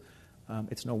fuels,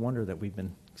 it's no wonder that we've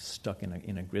been stuck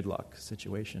in a gridlock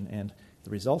situation. And the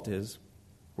result is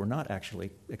we're not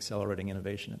actually accelerating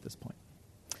innovation at this point.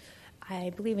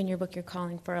 I believe in your book you're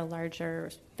calling for a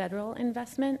larger federal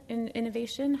investment in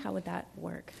innovation. How would that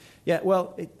work? Yeah,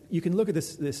 well, you can look at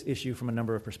this issue from a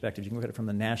number of perspectives. You can look at it from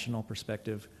the national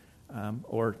perspective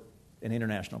or an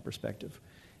international perspective.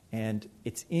 And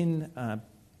it's in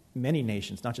many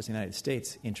nations, not just the United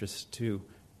States, interest to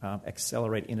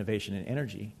accelerate innovation in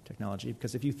energy technology.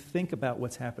 Because if you think about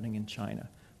what's happening in China,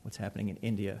 what's happening in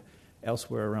India,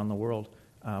 elsewhere around the world,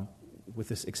 with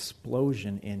this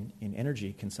explosion in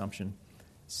energy consumption,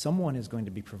 someone is going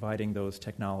to be providing those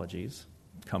technologies,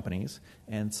 companies,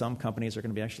 and some companies are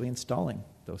going to be actually installing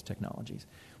those technologies.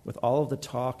 With all of the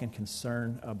talk and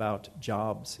concern about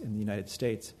jobs in the United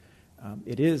States,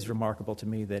 it is remarkable to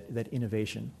me that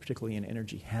innovation, particularly in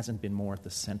energy, hasn't been more at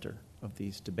the center of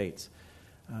these debates.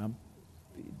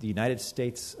 The United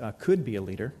States could be a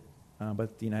leader,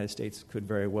 but the United States could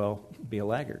very well be a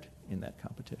laggard in that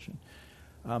competition.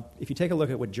 If you take a look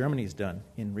at what Germany's done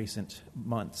in recent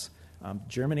months,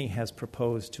 Germany has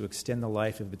proposed to extend the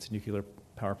life of its nuclear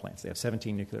power plants. They have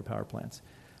 17 nuclear power plants.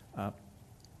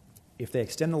 If they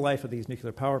extend the life of these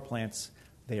nuclear power plants,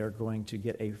 they are going to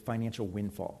get a financial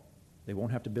windfall. They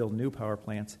won't have to build new power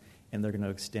plants, and they're going to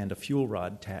extend a fuel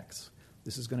rod tax.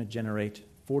 This is going to generate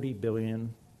 $40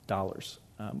 billion,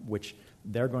 which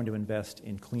they're going to invest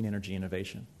in clean energy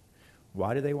innovation.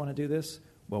 Why do they want to do this?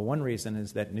 Well, one reason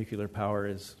is that nuclear power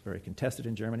is very contested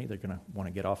in Germany. They're going to want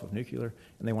to get off of nuclear,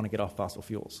 and they want to get off fossil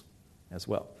fuels as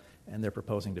well. And they're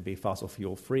proposing to be fossil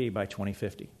fuel-free by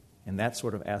 2050. And that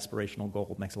sort of aspirational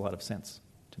goal makes a lot of sense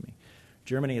to me.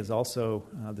 Germany is also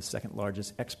the second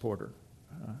largest exporter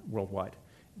worldwide,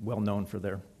 well known for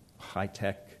their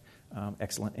high-tech,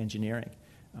 excellent engineering.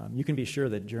 You can be sure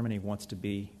that Germany wants to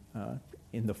be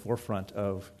in the forefront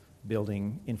of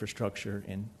building infrastructure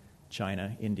in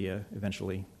China, India,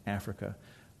 eventually Africa.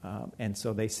 And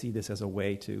so they see this as a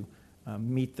way to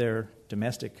meet their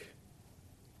domestic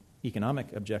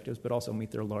economic objectives, but also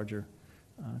meet their larger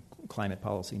climate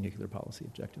policy, nuclear policy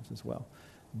objectives as well.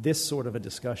 This sort of a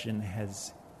discussion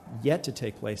has yet to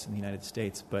take place in the United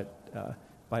States, but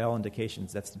by all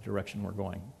indications, that's the direction we're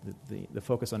going. The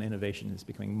focus on innovation is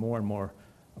becoming more and more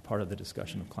a part of the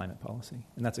discussion of climate policy,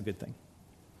 and that's a good thing.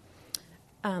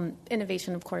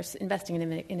 Innovation, of course, investing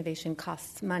in innovation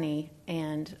costs money,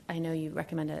 and I know you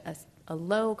recommend a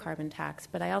low carbon tax,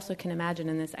 but I also can imagine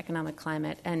in this economic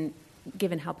climate, and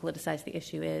given how politicized the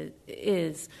issue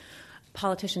is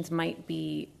politicians might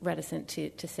be reticent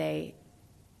to say,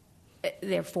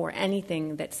 therefore,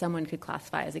 anything that someone could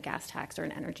classify as a gas tax or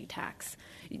an energy tax.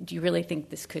 Do you really think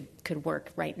this could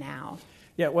work right now?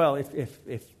 Yeah, well, if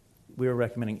we were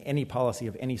recommending any policy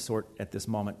of any sort at this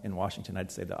moment in Washington, I'd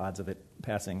say the odds of it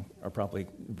passing are probably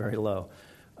very low.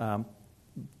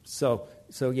 So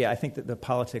yeah, I think that the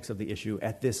politics of the issue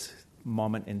at this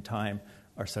moment in time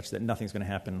are such that nothing's going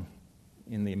to happen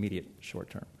in the immediate short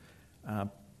term.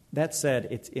 That said,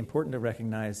 it's important to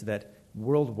recognize that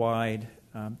worldwide,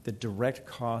 the direct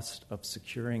cost of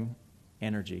securing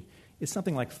energy is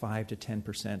something like 5 to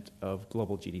 10% of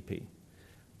global GDP.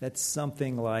 That's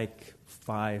something like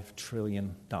 $5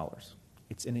 trillion.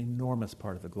 It's an enormous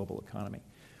part of the global economy.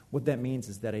 What that means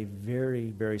is that a very,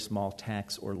 very small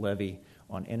tax or levy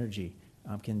on energy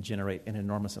can generate an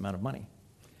enormous amount of money.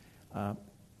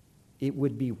 It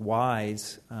would be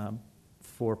wise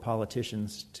for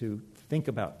politicians to think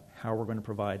about how we're going to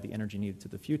provide the energy needed to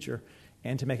the future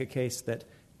and to make a case that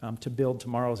to build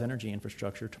tomorrow's energy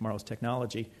infrastructure, tomorrow's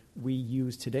technology, we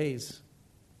use today's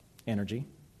energy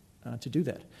to do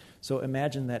that. So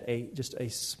imagine that just a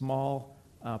small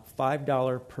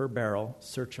 $5 per barrel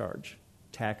surcharge,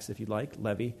 tax if you'd like,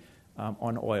 levy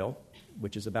on oil,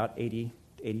 which is about $80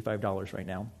 to $85 right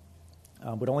now,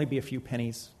 would only be a few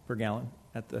pennies per gallon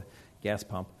at the gas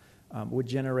pump, would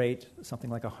generate something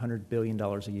like $100 billion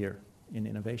a year in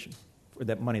innovation, for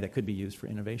that money that could be used for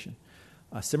innovation.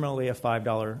 Similarly, a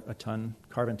 $5 a ton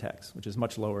carbon tax, which is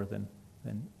much lower than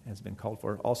has been called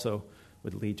for, also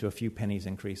would lead to a few pennies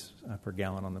increase per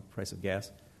gallon on the price of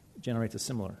gas. It generates a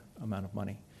similar amount of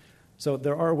money. So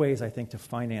there are ways, I think, to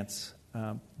finance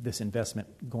this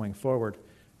investment going forward.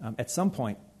 At some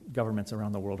point, governments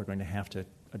around the world are going to have to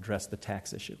address the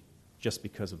tax issue just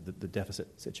because of the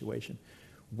deficit situation.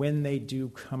 When they do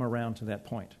come around to that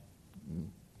point,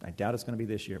 I doubt it's going to be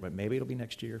this year, but maybe it'll be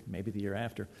next year, maybe the year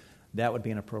after, that would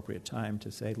be an appropriate time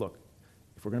to say, look,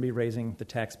 if we're going to be raising the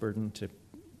tax burden to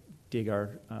dig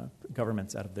our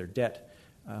governments out of their debt,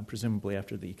 presumably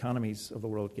after the economies of the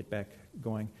world get back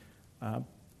going,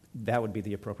 that would be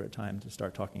the appropriate time to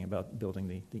start talking about building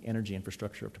the energy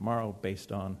infrastructure of tomorrow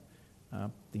based on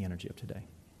the energy of today.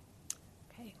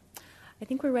 Okay. I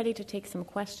think we're ready to take some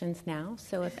questions now.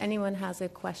 So if anyone has a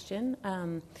question,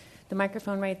 the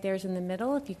microphone right there is in the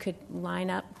middle. If you could line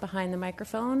up behind the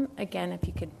microphone. Again, if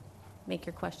you could make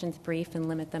your questions brief and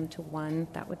limit them to one,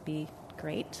 that would be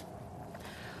great.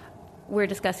 We're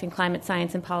discussing climate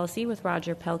science and policy with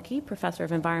Roger Pelkey, Professor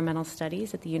of Environmental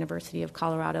Studies at the University of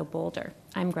Colorado Boulder.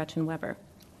 I'm Gretchen Weber.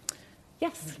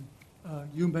 Yes?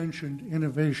 You mentioned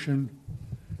innovation,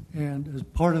 and as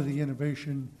part of the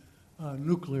innovation,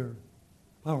 nuclear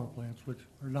power plants, which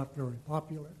are not very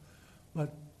popular.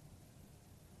 But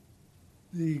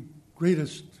the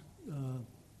greatest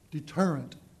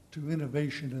deterrent to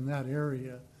innovation in that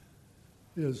area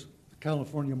is the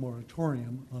California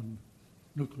moratorium on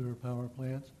nuclear power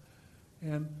plants,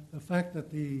 and the fact that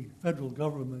the federal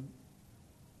government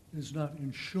is not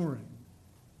insuring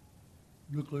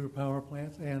nuclear power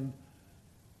plants and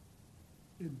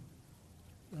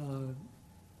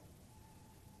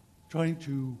trying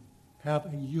to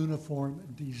have a uniform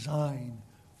design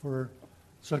for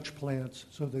such plants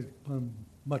so they become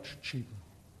much cheaper.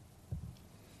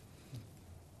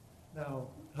 Now,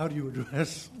 how do you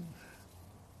address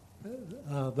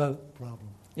that problem?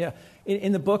 Yeah.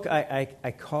 In the book,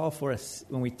 I call for,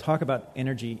 when we talk about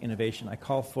energy innovation, I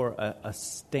call for a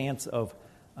stance of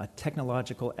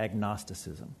technological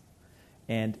agnosticism.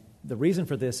 And the reason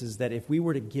for this is that if we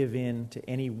were to give in to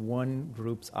any one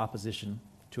group's opposition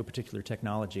to a particular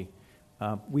technology,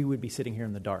 we would be sitting here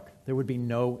in the dark. There would be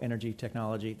no energy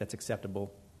technology that's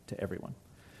acceptable to everyone.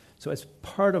 So as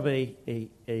part of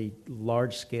a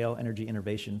large-scale energy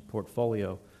innovation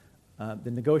portfolio,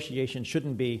 the negotiation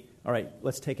shouldn't be, all right,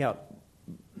 let's take out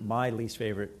my least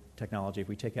favorite technology if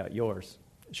we take out yours.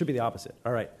 It should be the opposite.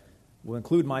 All right, we'll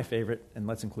include my favorite, and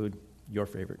let's include your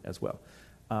favorite as well.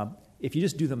 If you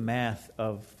just do the math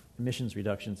of emissions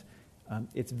reductions,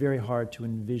 it's very hard to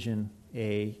envision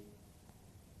a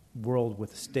world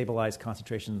with stabilized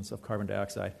concentrations of carbon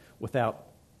dioxide without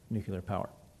nuclear power.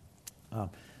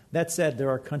 That said, there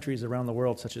are countries around the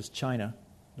world, such as China,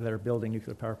 that are building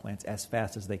nuclear power plants as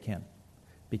fast as they can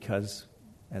because,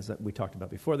 as we talked about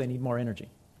before, they need more energy.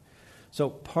 So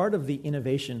part of the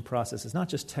innovation process is not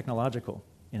just technological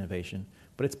innovation,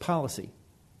 but it's policy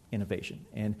innovation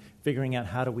and figuring out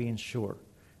how do we ensure,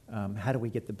 how do we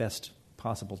get the best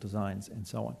possible designs, and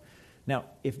so on. Now,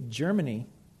 if Germany,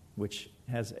 which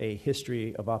has a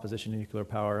history of opposition to nuclear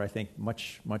power, I think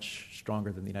much, much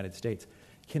stronger than the United States,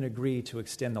 can agree to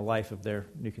extend the life of their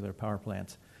nuclear power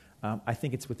plants, I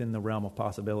think it's within the realm of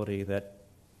possibility that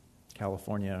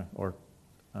California or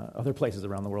other places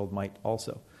around the world might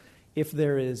also. If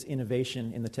there is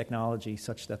innovation in the technology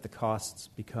such that the costs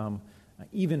become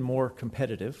even more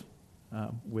competitive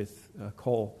with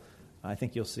coal, I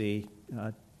think you'll see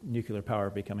nuclear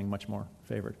power becoming much more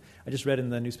favored. I just read in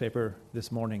the newspaper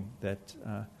this morning that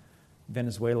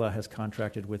Venezuela has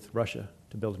contracted with Russia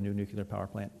to build a new nuclear power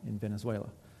plant in Venezuela.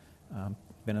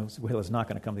 Venezuela is not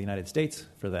going to come to the United States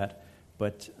for that,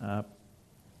 but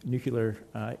nuclear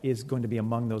is going to be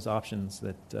among those options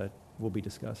that will be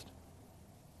discussed.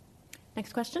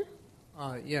 Next question?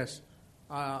 Yes.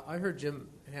 I heard Jim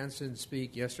Hansen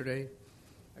speak yesterday,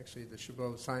 actually at the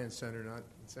Chabot Science Center, not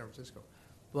in San Francisco.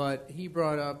 But he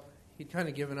brought up, he'd kind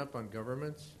of given up on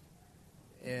governments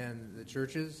and the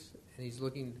churches, and he's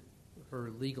looking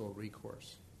for legal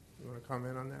recourse. You want to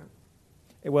comment on that?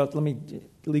 Well,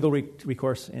 legal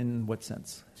recourse in what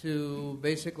sense? To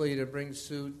basically to bring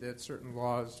suit that certain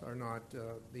laws are not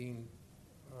being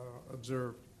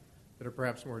observed, that are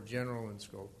perhaps more general in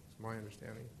scope, is my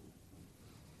understanding.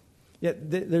 Yeah,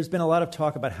 there's been a lot of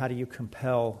talk about how do you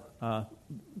compel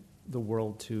the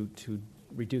world to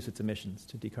reduce its emissions,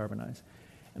 to decarbonize.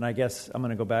 And I guess I'm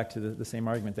going to go back to the same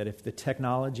argument that if the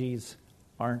technologies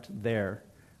aren't there,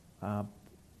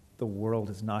 the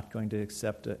world is not going to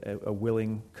accept a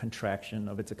willing contraction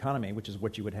of its economy, which is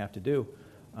what you would have to do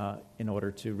in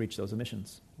order to reach those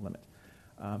emissions limit.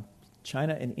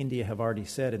 China and India have already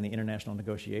said in the international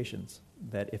negotiations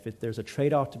that if there's a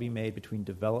trade-off to be made between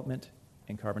development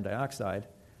and carbon dioxide,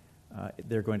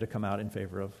 they're going to come out in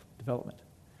favor of development.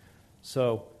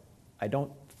 So I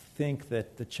don't think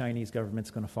that the Chinese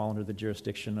government's going to fall under the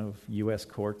jurisdiction of U.S.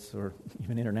 courts or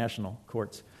even international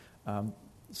courts.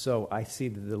 So I see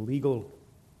the legal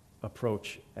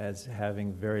approach as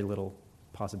having very little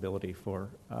possibility for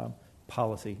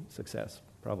policy success,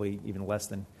 probably even less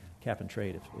than cap and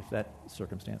trade, if that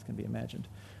circumstance can be imagined.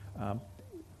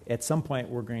 At some point,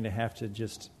 we're going to have to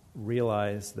just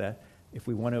realize that if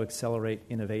we want to accelerate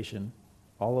innovation,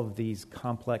 all of these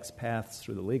complex paths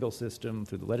through the legal system,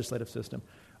 through the legislative system,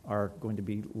 are going to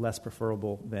be less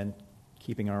preferable than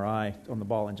keeping our eye on the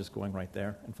ball and just going right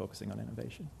there and focusing on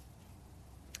innovation.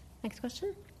 Next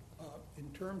question. In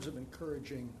terms of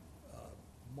encouraging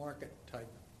market-type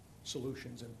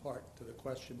solutions, in part to the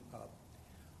question,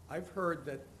 I've heard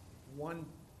that one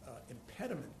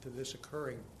impediment to this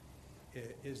occurring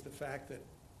is the fact that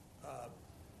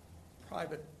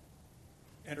private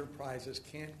enterprises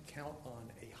can't count on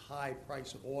a high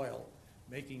price of oil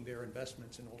making their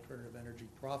investments in alternative energy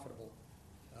profitable.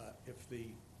 If the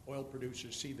oil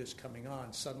producers see this coming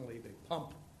on, suddenly they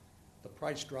pump, the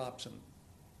price drops, and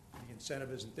the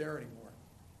incentive isn't there anymore.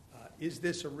 Is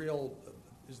this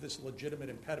a legitimate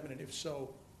impediment? And if so,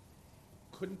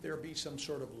 couldn't there be some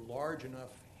sort of large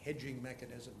enough hedging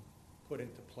mechanism put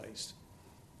into place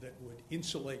that would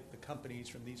insulate the companies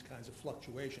from these kinds of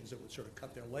fluctuations that would sort of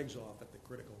cut their legs off at the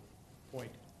critical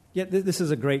point? Yeah, this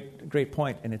is a great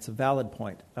point, and it's a valid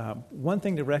point. One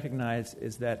thing to recognize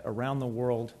is that around the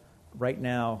world right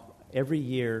now, every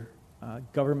year,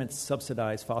 governments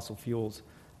subsidize fossil fuels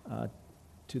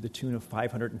to the tune of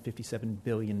 $557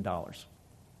 billion.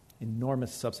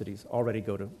 Enormous subsidies already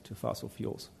go to fossil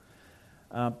fuels.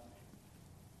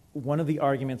 One of the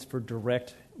arguments for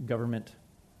direct government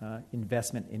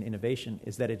investment in innovation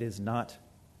is that it is not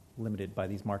limited by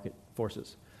these market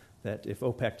forces. That if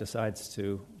OPEC decides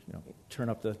to turn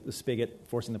up the spigot,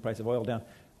 forcing the price of oil down,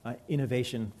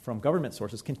 innovation from government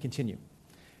sources can continue.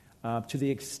 To the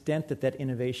extent that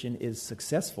innovation is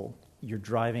successful, you're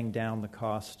driving down the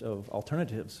cost of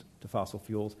alternatives to fossil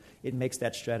fuels. It makes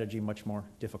that strategy much more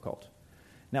difficult.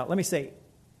 Now, let me say,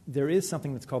 there is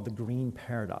something that's called the green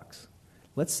paradox.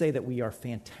 Let's say that we are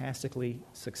fantastically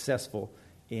successful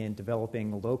in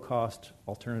developing low-cost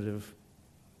alternative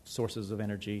sources of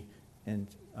energy and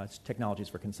technologies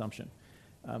for consumption.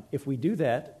 If we do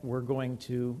that, we're going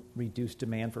to reduce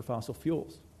demand for fossil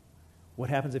fuels. What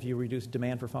happens if you reduce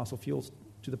demand for fossil fuels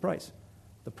to the price?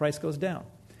 The price goes down.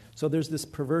 So there's this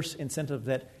perverse incentive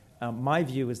that my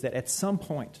view is that at some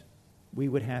point we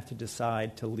would have to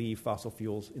decide to leave fossil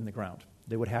fuels in the ground.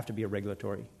 There would have to be a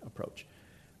regulatory approach.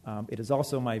 It is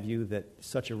also my view that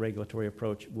such a regulatory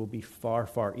approach will be far,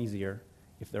 far easier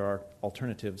if there are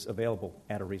alternatives available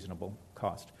at a reasonable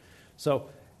cost. So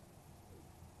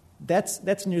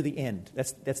that's near the end.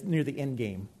 That's near the end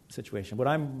game situation. What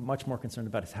I'm much more concerned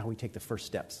about is how we take the first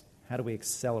steps. How do we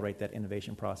accelerate that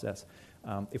innovation process?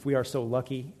 If we are so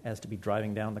lucky as to be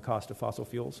driving down the cost of fossil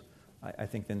fuels, I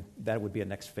think then that would be a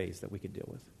next phase that we could deal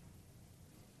with.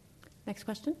 Next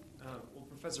question. Well,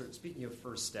 Professor, speaking of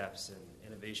first steps and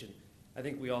innovation, I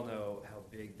think we all know how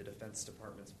big the Defense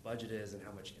Department's budget is and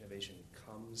how much innovation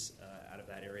comes out of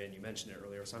that area, and you mentioned it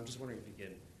earlier. So I'm just wondering if you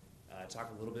can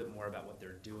talk a little bit more about what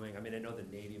they're doing. I mean, I know the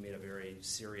Navy made a very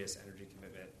serious energy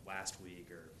commitment last week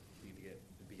or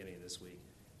the beginning of this week.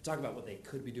 Talk about what they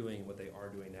could be doing and what they are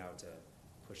doing now to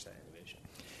push that innovation.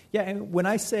 Yeah, and when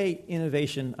I say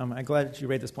innovation, I'm glad that you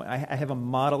raised this point. I have a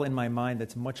model in my mind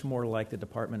that's much more like the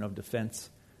Department of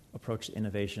Defense approach to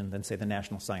innovation than, say, the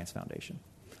National Science Foundation.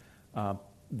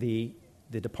 The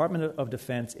Department of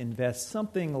Defense invests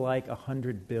something like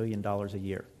 $100 billion a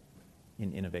year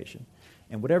in innovation.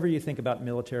 And whatever you think about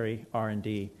military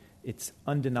R&D, it's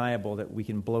undeniable that we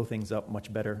can blow things up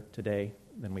much better today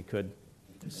than we could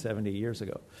 70 years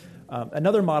ago.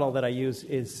 Another model that I use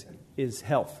is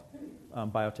health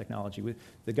biotechnology.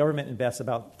 The government invests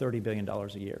about $30 billion a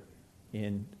year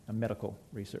in medical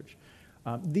research.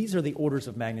 These are the orders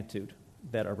of magnitude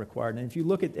that are required. And if you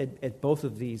look at both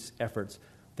of these efforts,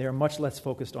 they are much less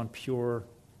focused on pure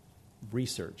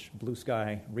research, blue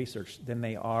sky research, than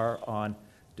they are on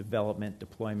development,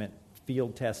 deployment,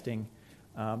 field testing.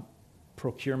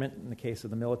 procurement. In the case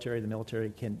of the military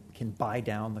can buy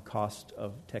down the cost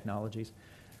of technologies,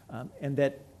 and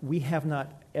that we have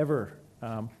not ever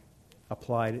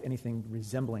applied anything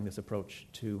resembling this approach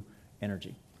to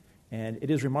energy. And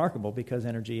it is remarkable because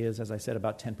energy is, as I said,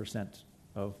 about 10%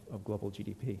 of global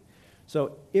GDP.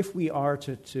 So if we are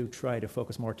to try to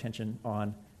focus more attention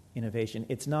on innovation,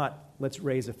 it's not let's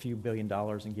raise a few $1 billion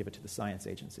and give it to the science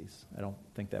agencies. I don't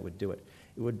think that would do it.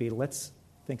 It would be let's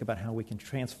think about how we can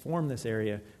transform this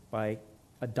area by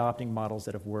adopting models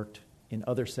that have worked in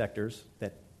other sectors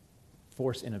that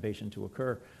force innovation to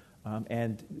occur.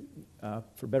 And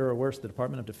for better or worse, the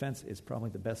Department of Defense is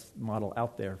probably the best model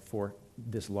out there for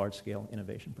this large-scale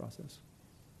innovation process.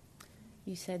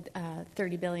 You said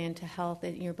 $30 billion to health.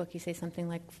 In your book, you say something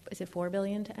like, is it $4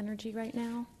 billion to energy right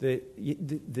now? The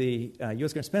U.S.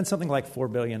 is going to spend something like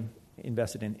 $4 billion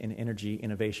invested in energy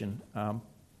innovation,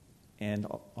 and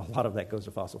a lot of that goes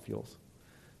to fossil fuels.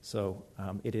 So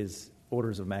it is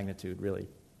orders of magnitude really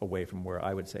away from where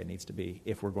I would say it needs to be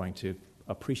if we're going to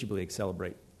appreciably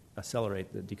accelerate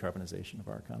the decarbonization of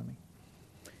our economy.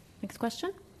 Next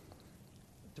question.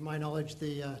 To my knowledge,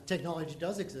 the technology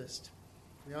does exist.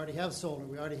 We already have solar.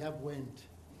 We already have wind.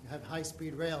 We have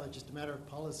high-speed rail. It's just a matter of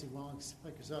policy wonks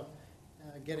like yourself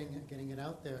getting it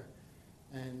out there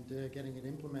and getting it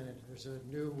implemented. There's a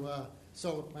new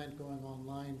solar plant going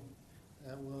online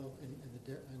that will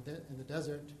in the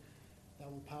desert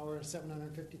that will power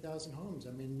 750,000 homes.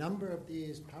 I mean, a number of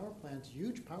these power plants,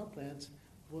 huge power plants,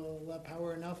 will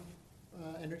power enough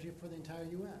energy for the entire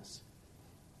U.S.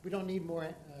 We don't need more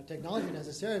technology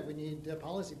necessarily. We need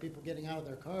policy, people getting out of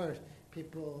their cars,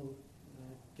 people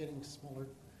getting smaller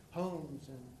homes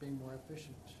and being more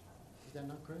efficient. Is that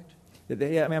not correct?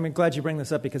 Yeah, I'm glad you bring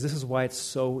this up because this is why it's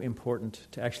so important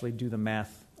to actually do the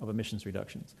math of emissions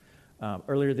reductions.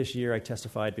 Earlier this year, I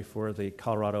testified before the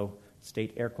Colorado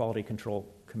State Air Quality Control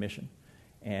Commission.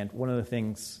 And one of the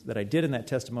things that I did in that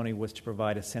testimony was to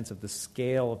provide a sense of the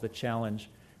scale of the challenge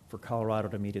for Colorado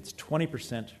to meet its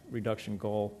 20% reduction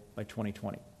goal by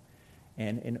 2020.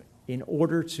 And in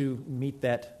order to meet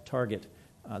that target,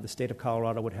 the state of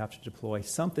Colorado would have to deploy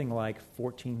something like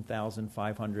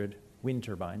 14,500 wind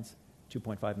turbines,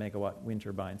 2.5 megawatt wind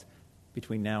turbines,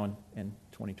 between now and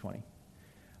 2020.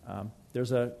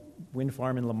 There's a wind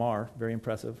farm in Lamar, very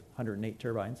impressive, 108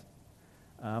 turbines.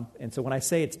 And so when I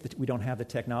say that we don't have the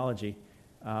technology,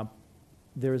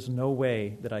 there is no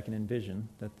way that I can envision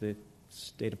that the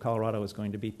state of Colorado is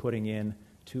going to be putting in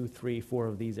 2, 3, 4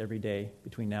 of these every day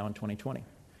between now and 2020.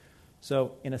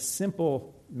 So in a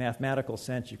simple mathematical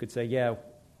sense, you could say, yeah,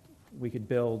 we could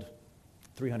build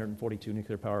 342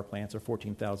 nuclear power plants or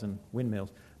 14,000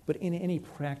 windmills. But in any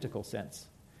practical sense,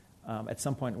 at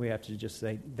some point we have to just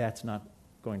say that's not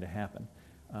going to happen.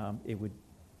 It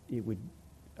would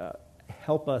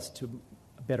help us to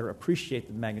better appreciate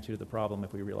the magnitude of the problem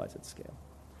if we realize its scale.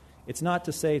 It's not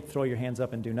to say throw your hands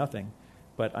up and do nothing,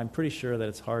 but I'm pretty sure that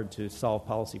it's hard to solve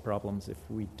policy problems if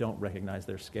we don't recognize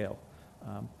their scale,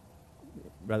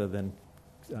 rather than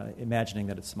imagining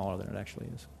that it's smaller than it actually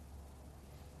is.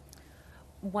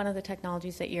 One of the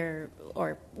technologies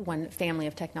or one family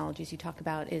of technologies you talk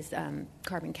about is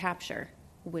carbon capture,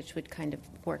 which would kind of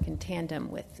work in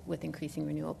tandem with increasing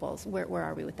renewables. Where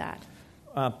are we with that?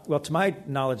 Well, to my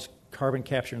knowledge, carbon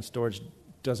capture and storage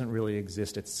doesn't really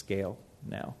exist at scale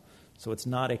now. So it's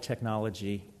not a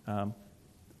technology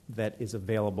that is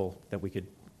available that we could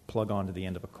plug onto the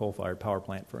end of a coal-fired power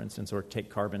plant, for instance, or take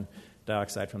carbon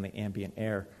dioxide from the ambient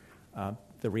air.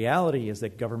 The reality is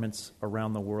that governments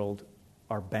around the world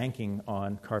are banking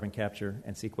on carbon capture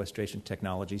and sequestration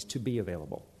technologies to be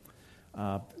available.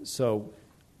 So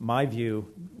my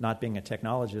view, not being a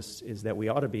technologist, is that we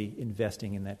ought to be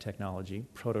investing in that technology,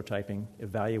 prototyping,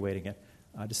 evaluating it,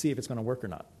 to see if it's going to work or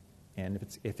not. And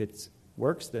if it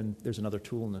works, then there's another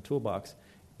tool in the toolbox.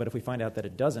 But if we find out that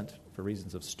it doesn't, for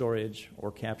reasons of storage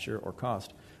or capture or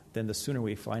cost, then the sooner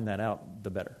we find that out, the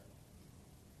better.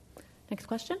 Next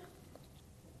question.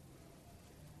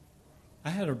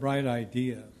 I had a bright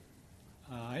idea.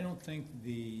 I don't think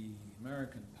the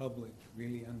American public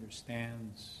really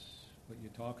understands what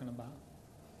you're talking about.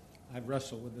 I've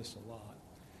wrestled with this a lot.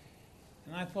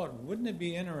 And I thought, wouldn't it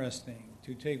be interesting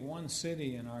to take one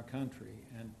city in our country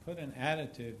and put an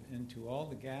additive into all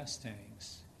the gas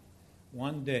tanks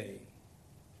one day,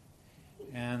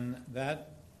 and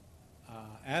that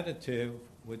additive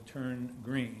would turn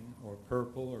green or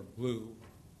purple or blue,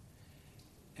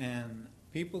 and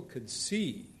people could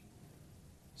see.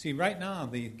 See, right now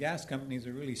the gas companies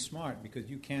are really smart because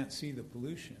you can't see the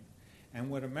pollution. And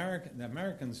what the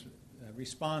Americans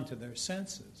respond to their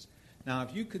senses. Now,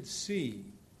 if you could see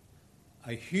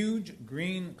a huge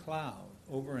green cloud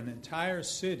over an entire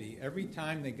city every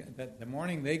time the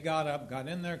morning they got up, got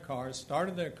in their cars,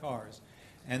 started their cars,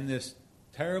 and this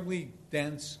terribly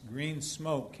dense green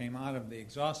smoke came out of the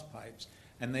exhaust pipes,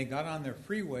 and they got on their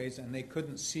freeways and they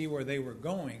couldn't see where they were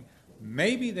going,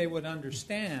 maybe they would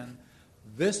understand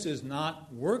this is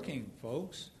not working,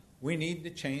 folks. We need to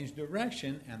change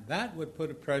direction, and that would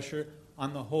put a pressure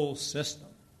on the whole system.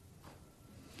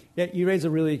 Yeah, you raise a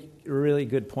really, really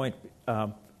good point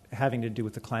having to do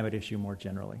with the climate issue more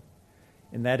generally.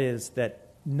 And that is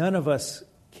that none of us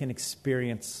can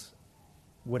experience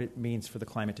what it means for the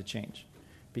climate to change.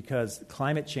 Because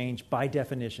climate change, by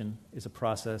definition, is a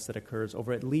process that occurs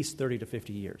over at least 30 to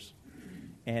 50 years.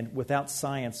 And without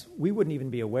science, we wouldn't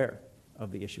even be aware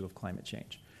of the issue of climate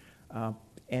change.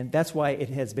 And that's why it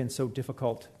has been so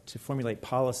difficult to formulate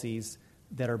policies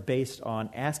that are based on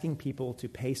asking people to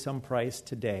pay some price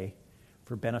today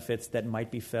for benefits that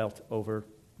might be felt over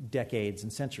decades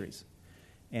and centuries.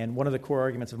 And one of the core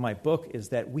arguments of my book is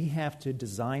that we have to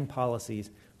design policies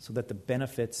so that the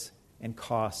benefits and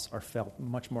costs are felt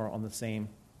much more on the same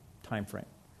time frame.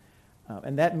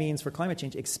 And that means, for climate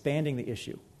change, expanding the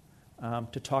issue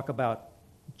to talk about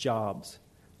jobs,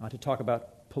 to talk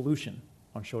about pollution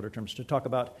on shorter terms, to talk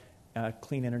about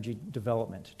clean energy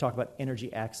development, to talk about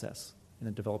energy access in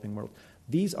the developing world.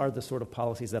 These are the sort of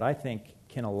policies that I think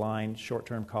can align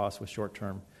short-term costs with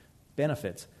short-term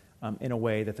benefits in a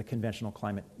way that the conventional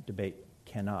climate debate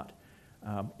cannot.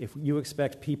 If you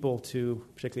expect people to,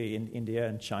 particularly in India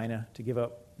and China, to give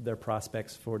up their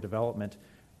prospects for development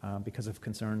because of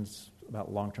concerns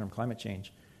about long-term climate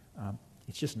change,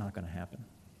 it's just not going to happen.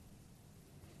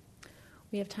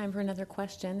 We have time for another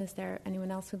question. Is there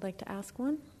anyone else who'd like to ask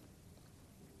one?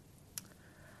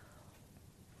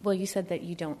 Well, you said that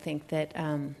you don't think that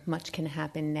much can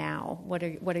happen now. What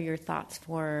are your thoughts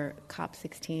for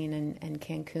COP16 and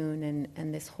Cancun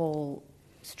and this whole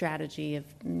strategy of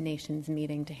nations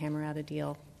meeting to hammer out a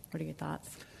deal? What are your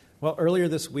thoughts? Well, earlier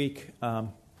this week,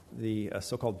 the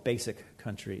so-called BASIC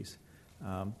countries,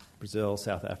 Brazil,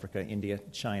 South Africa, India,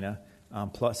 China,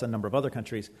 plus a number of other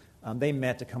countries, they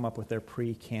met to come up with their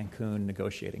pre-Cancun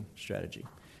negotiating strategy.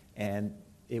 And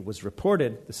it was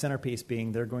reported, the centerpiece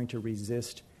being they're going to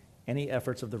resist any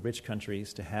efforts of the rich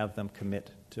countries to have them commit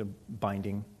to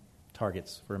binding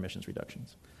targets for emissions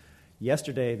reductions.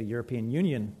 Yesterday, the European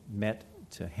Union met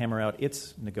to hammer out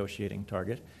its negotiating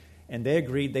target, and they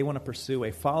agreed they want to pursue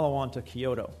a follow-on to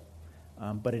Kyoto,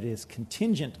 but it is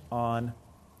contingent on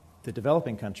the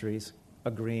developing countries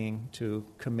agreeing to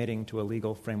committing to a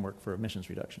legal framework for emissions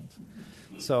reductions.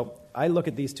 So I look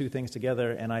at these two things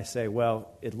together and I say,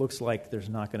 well, it looks like there's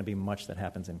not going to be much that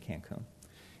happens in Cancun.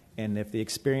 And if the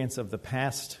experience of the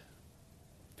past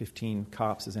 15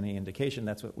 COPs is any indication,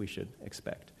 that's what we should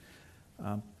expect.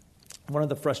 One of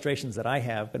the frustrations that I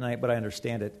have, but I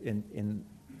understand it in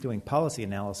doing policy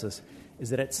analysis,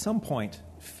 is that at some point,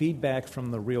 feedback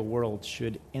from the real world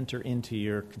should enter into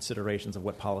your considerations of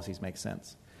what policies make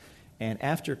sense. And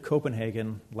after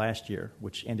Copenhagen last year,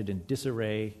 which ended in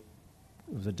disarray,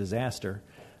 it was a disaster,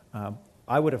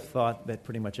 I would have thought that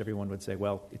pretty much everyone would say,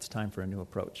 well, it's time for a new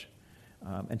approach.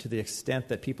 And to the extent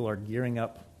that people are gearing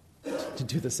up to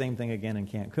do the same thing again in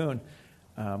Cancun,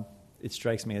 it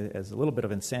strikes me as a little bit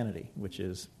of insanity, which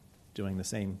is doing the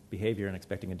same behavior and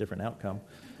expecting a different outcome.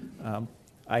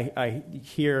 I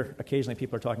hear occasionally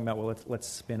people are talking about, well, let's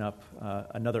spin up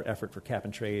another effort for cap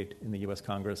and trade in the U.S.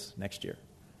 Congress next year.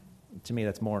 To me,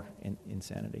 that's more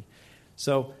insanity.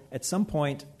 So at some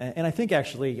point, and I think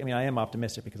actually, I am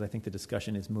optimistic because I think the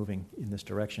discussion is moving in this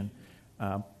direction.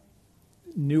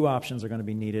 New options are going to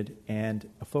be needed, and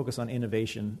a focus on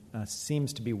innovation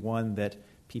seems to be one that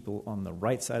people on the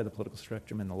right side of the political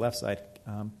spectrum and the left side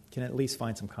can at least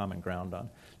find some common ground on.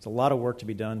 There's a lot of work to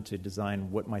be done to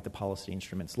design what might the policy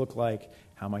instruments look like,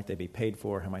 how might they be paid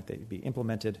for, how might they be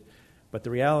implemented. But the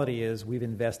reality is we've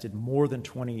invested more than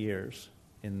 20 years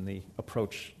in the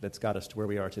approach that's got us to where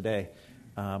we are today.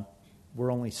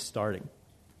 We're only starting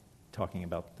talking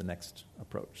about the next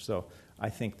approach. So I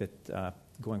think that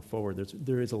going forward,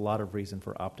 there is a lot of reason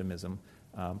for optimism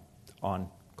on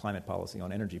climate policy,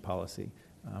 on energy policy.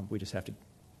 We just have to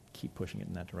keep pushing it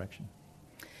in that direction.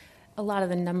 A lot of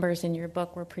the numbers in your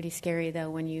book were pretty scary, though,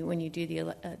 when you do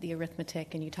the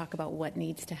arithmetic and you talk about what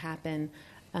needs to happen.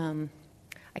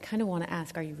 I kind of want to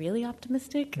ask, are you really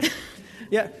optimistic?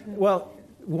 Yeah, well,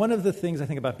 one of the things I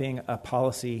think about being a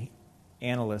policy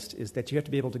analyst is that you have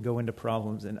to be able to go into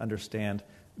problems and understand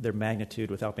their magnitude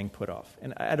without being put off.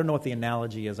 And I don't know what the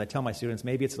analogy is. I tell my students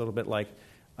maybe it's a little bit like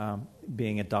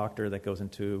being a doctor that goes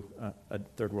into a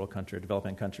third world country, a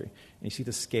developing country, and you see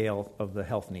the scale of the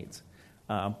health needs.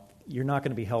 You're not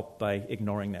going to be helped by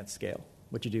ignoring that scale.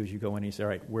 What you do is you go in and you say, all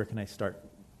right, where can I start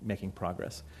making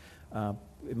progress?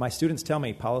 My students tell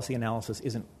me policy analysis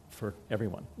isn't for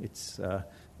everyone. And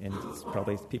it's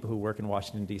probably people who work in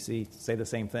Washington, D.C. say the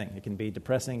same thing. It can be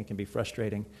depressing, it can be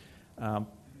frustrating.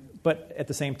 But at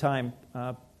the same time,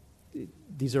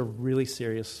 these are really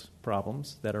serious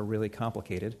problems that are really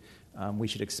complicated. We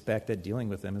should expect that dealing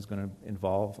with them is going to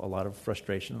involve a lot of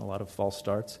frustration, a lot of false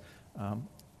starts,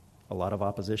 a lot of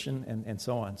opposition, and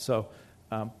so on. So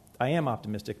I am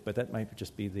optimistic, but that might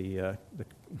just be the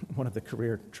one of the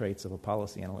career traits of a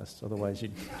policy analyst. Otherwise,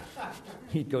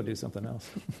 you'd go do something else.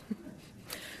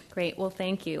 Great. Well,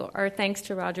 thank you. Our thanks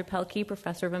to Roger Pelkey,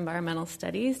 Professor of Environmental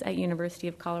Studies at University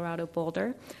of Colorado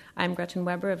Boulder. I'm Gretchen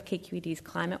Weber of KQED's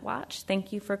Climate Watch.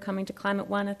 Thank you for coming to Climate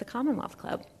One at the Commonwealth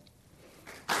Club.